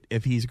of it,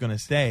 if he's going to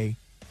say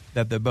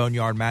that the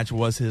Boneyard match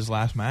was his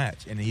last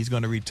match and he's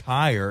going to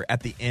retire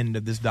at the end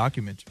of this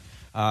documentary.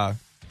 I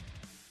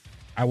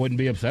wouldn't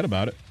be upset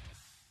about it.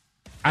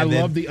 I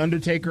love The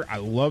Undertaker. I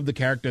love the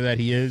character that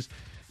he is.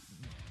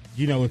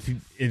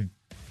 If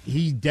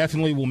he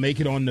definitely will make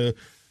it on the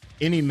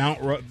any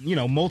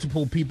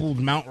multiple people's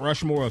Mount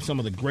Rushmore of some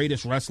of the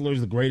greatest wrestlers,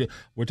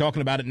 we're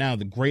talking about it now,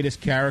 the greatest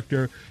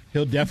character,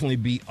 he'll definitely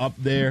be up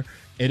there.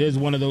 It is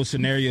one of those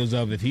scenarios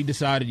of if he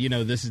decided,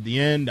 this is the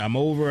end, I'm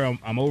over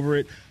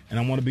it, and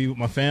I want to be with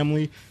my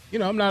family,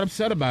 I'm not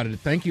upset about it.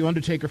 Thank you,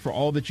 Undertaker, for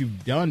all that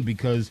you've done,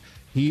 because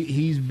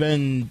he's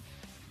been,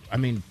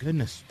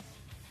 goodness,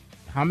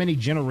 how many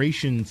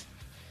generations,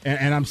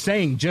 and I'm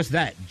saying just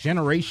that,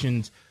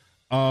 generations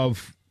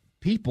of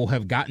people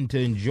have gotten to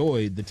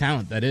enjoy the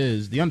talent that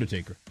is The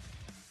Undertaker.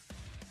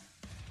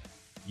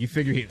 You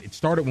figure it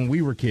started when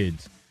we were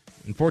kids.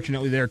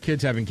 Unfortunately, there are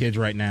kids having kids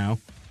right now,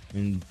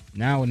 and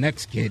now the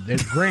next kid,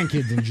 there's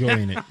grandkids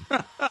enjoying it.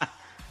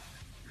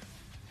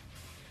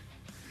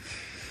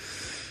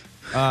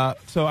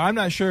 So I'm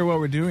not sure what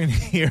we're doing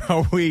here.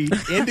 Are we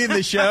ending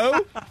the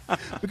show?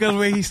 Because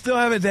we still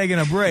haven't taken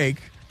a break.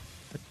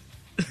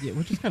 Yeah,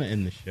 we're just going to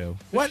end the show.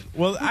 What?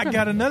 Well, I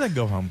got another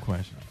go-home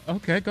question.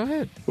 Okay, go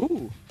ahead.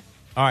 Ooh.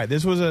 All right,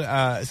 this was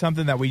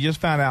something that we just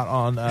found out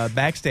on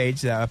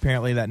Backstage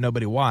apparently that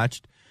nobody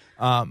watched.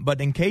 But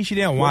in case you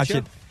didn't watch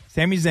it,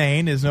 Sami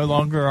Zayn is no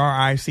longer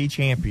our IC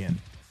champion.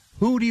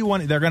 Who do you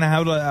want? They're going to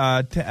have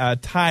a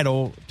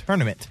title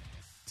tournament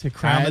to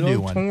crown the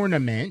new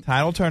one.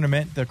 Title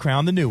tournament to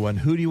crown the new one.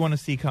 Who do you want to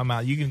see come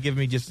out? You can give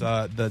me just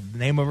the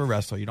name of a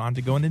wrestler. You don't have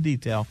to go into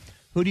detail.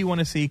 Who do you want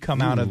to see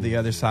come out of the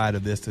other side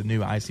of this, the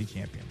new IC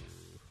champion?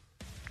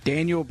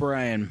 Daniel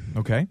Bryan.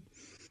 Okay.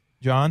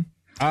 John?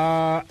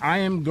 I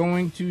am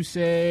going to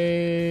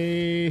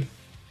say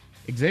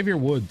Xavier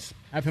Woods.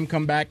 Have him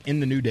come back in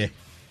the New Day.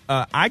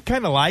 I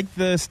kind of like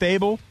the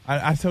stable.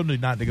 I told you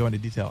not to go into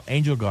detail.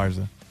 Angel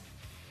Garza.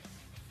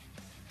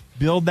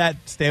 Build that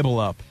stable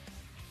up.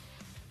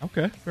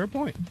 Okay, fair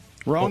point.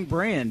 Wrong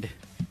brand.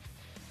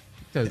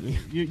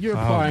 You're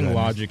applying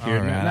logic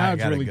here. Right, now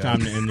it's really time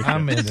to end the show.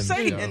 I'm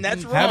ending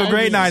that's wrong. Have a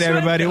great night,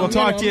 everybody. We'll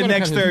talk to you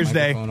next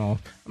Thursday. I'm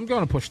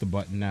going to push the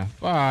button now.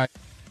 Bye.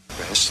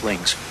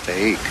 Wrestling's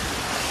fake.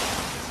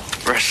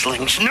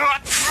 Wrestling's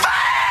not fake!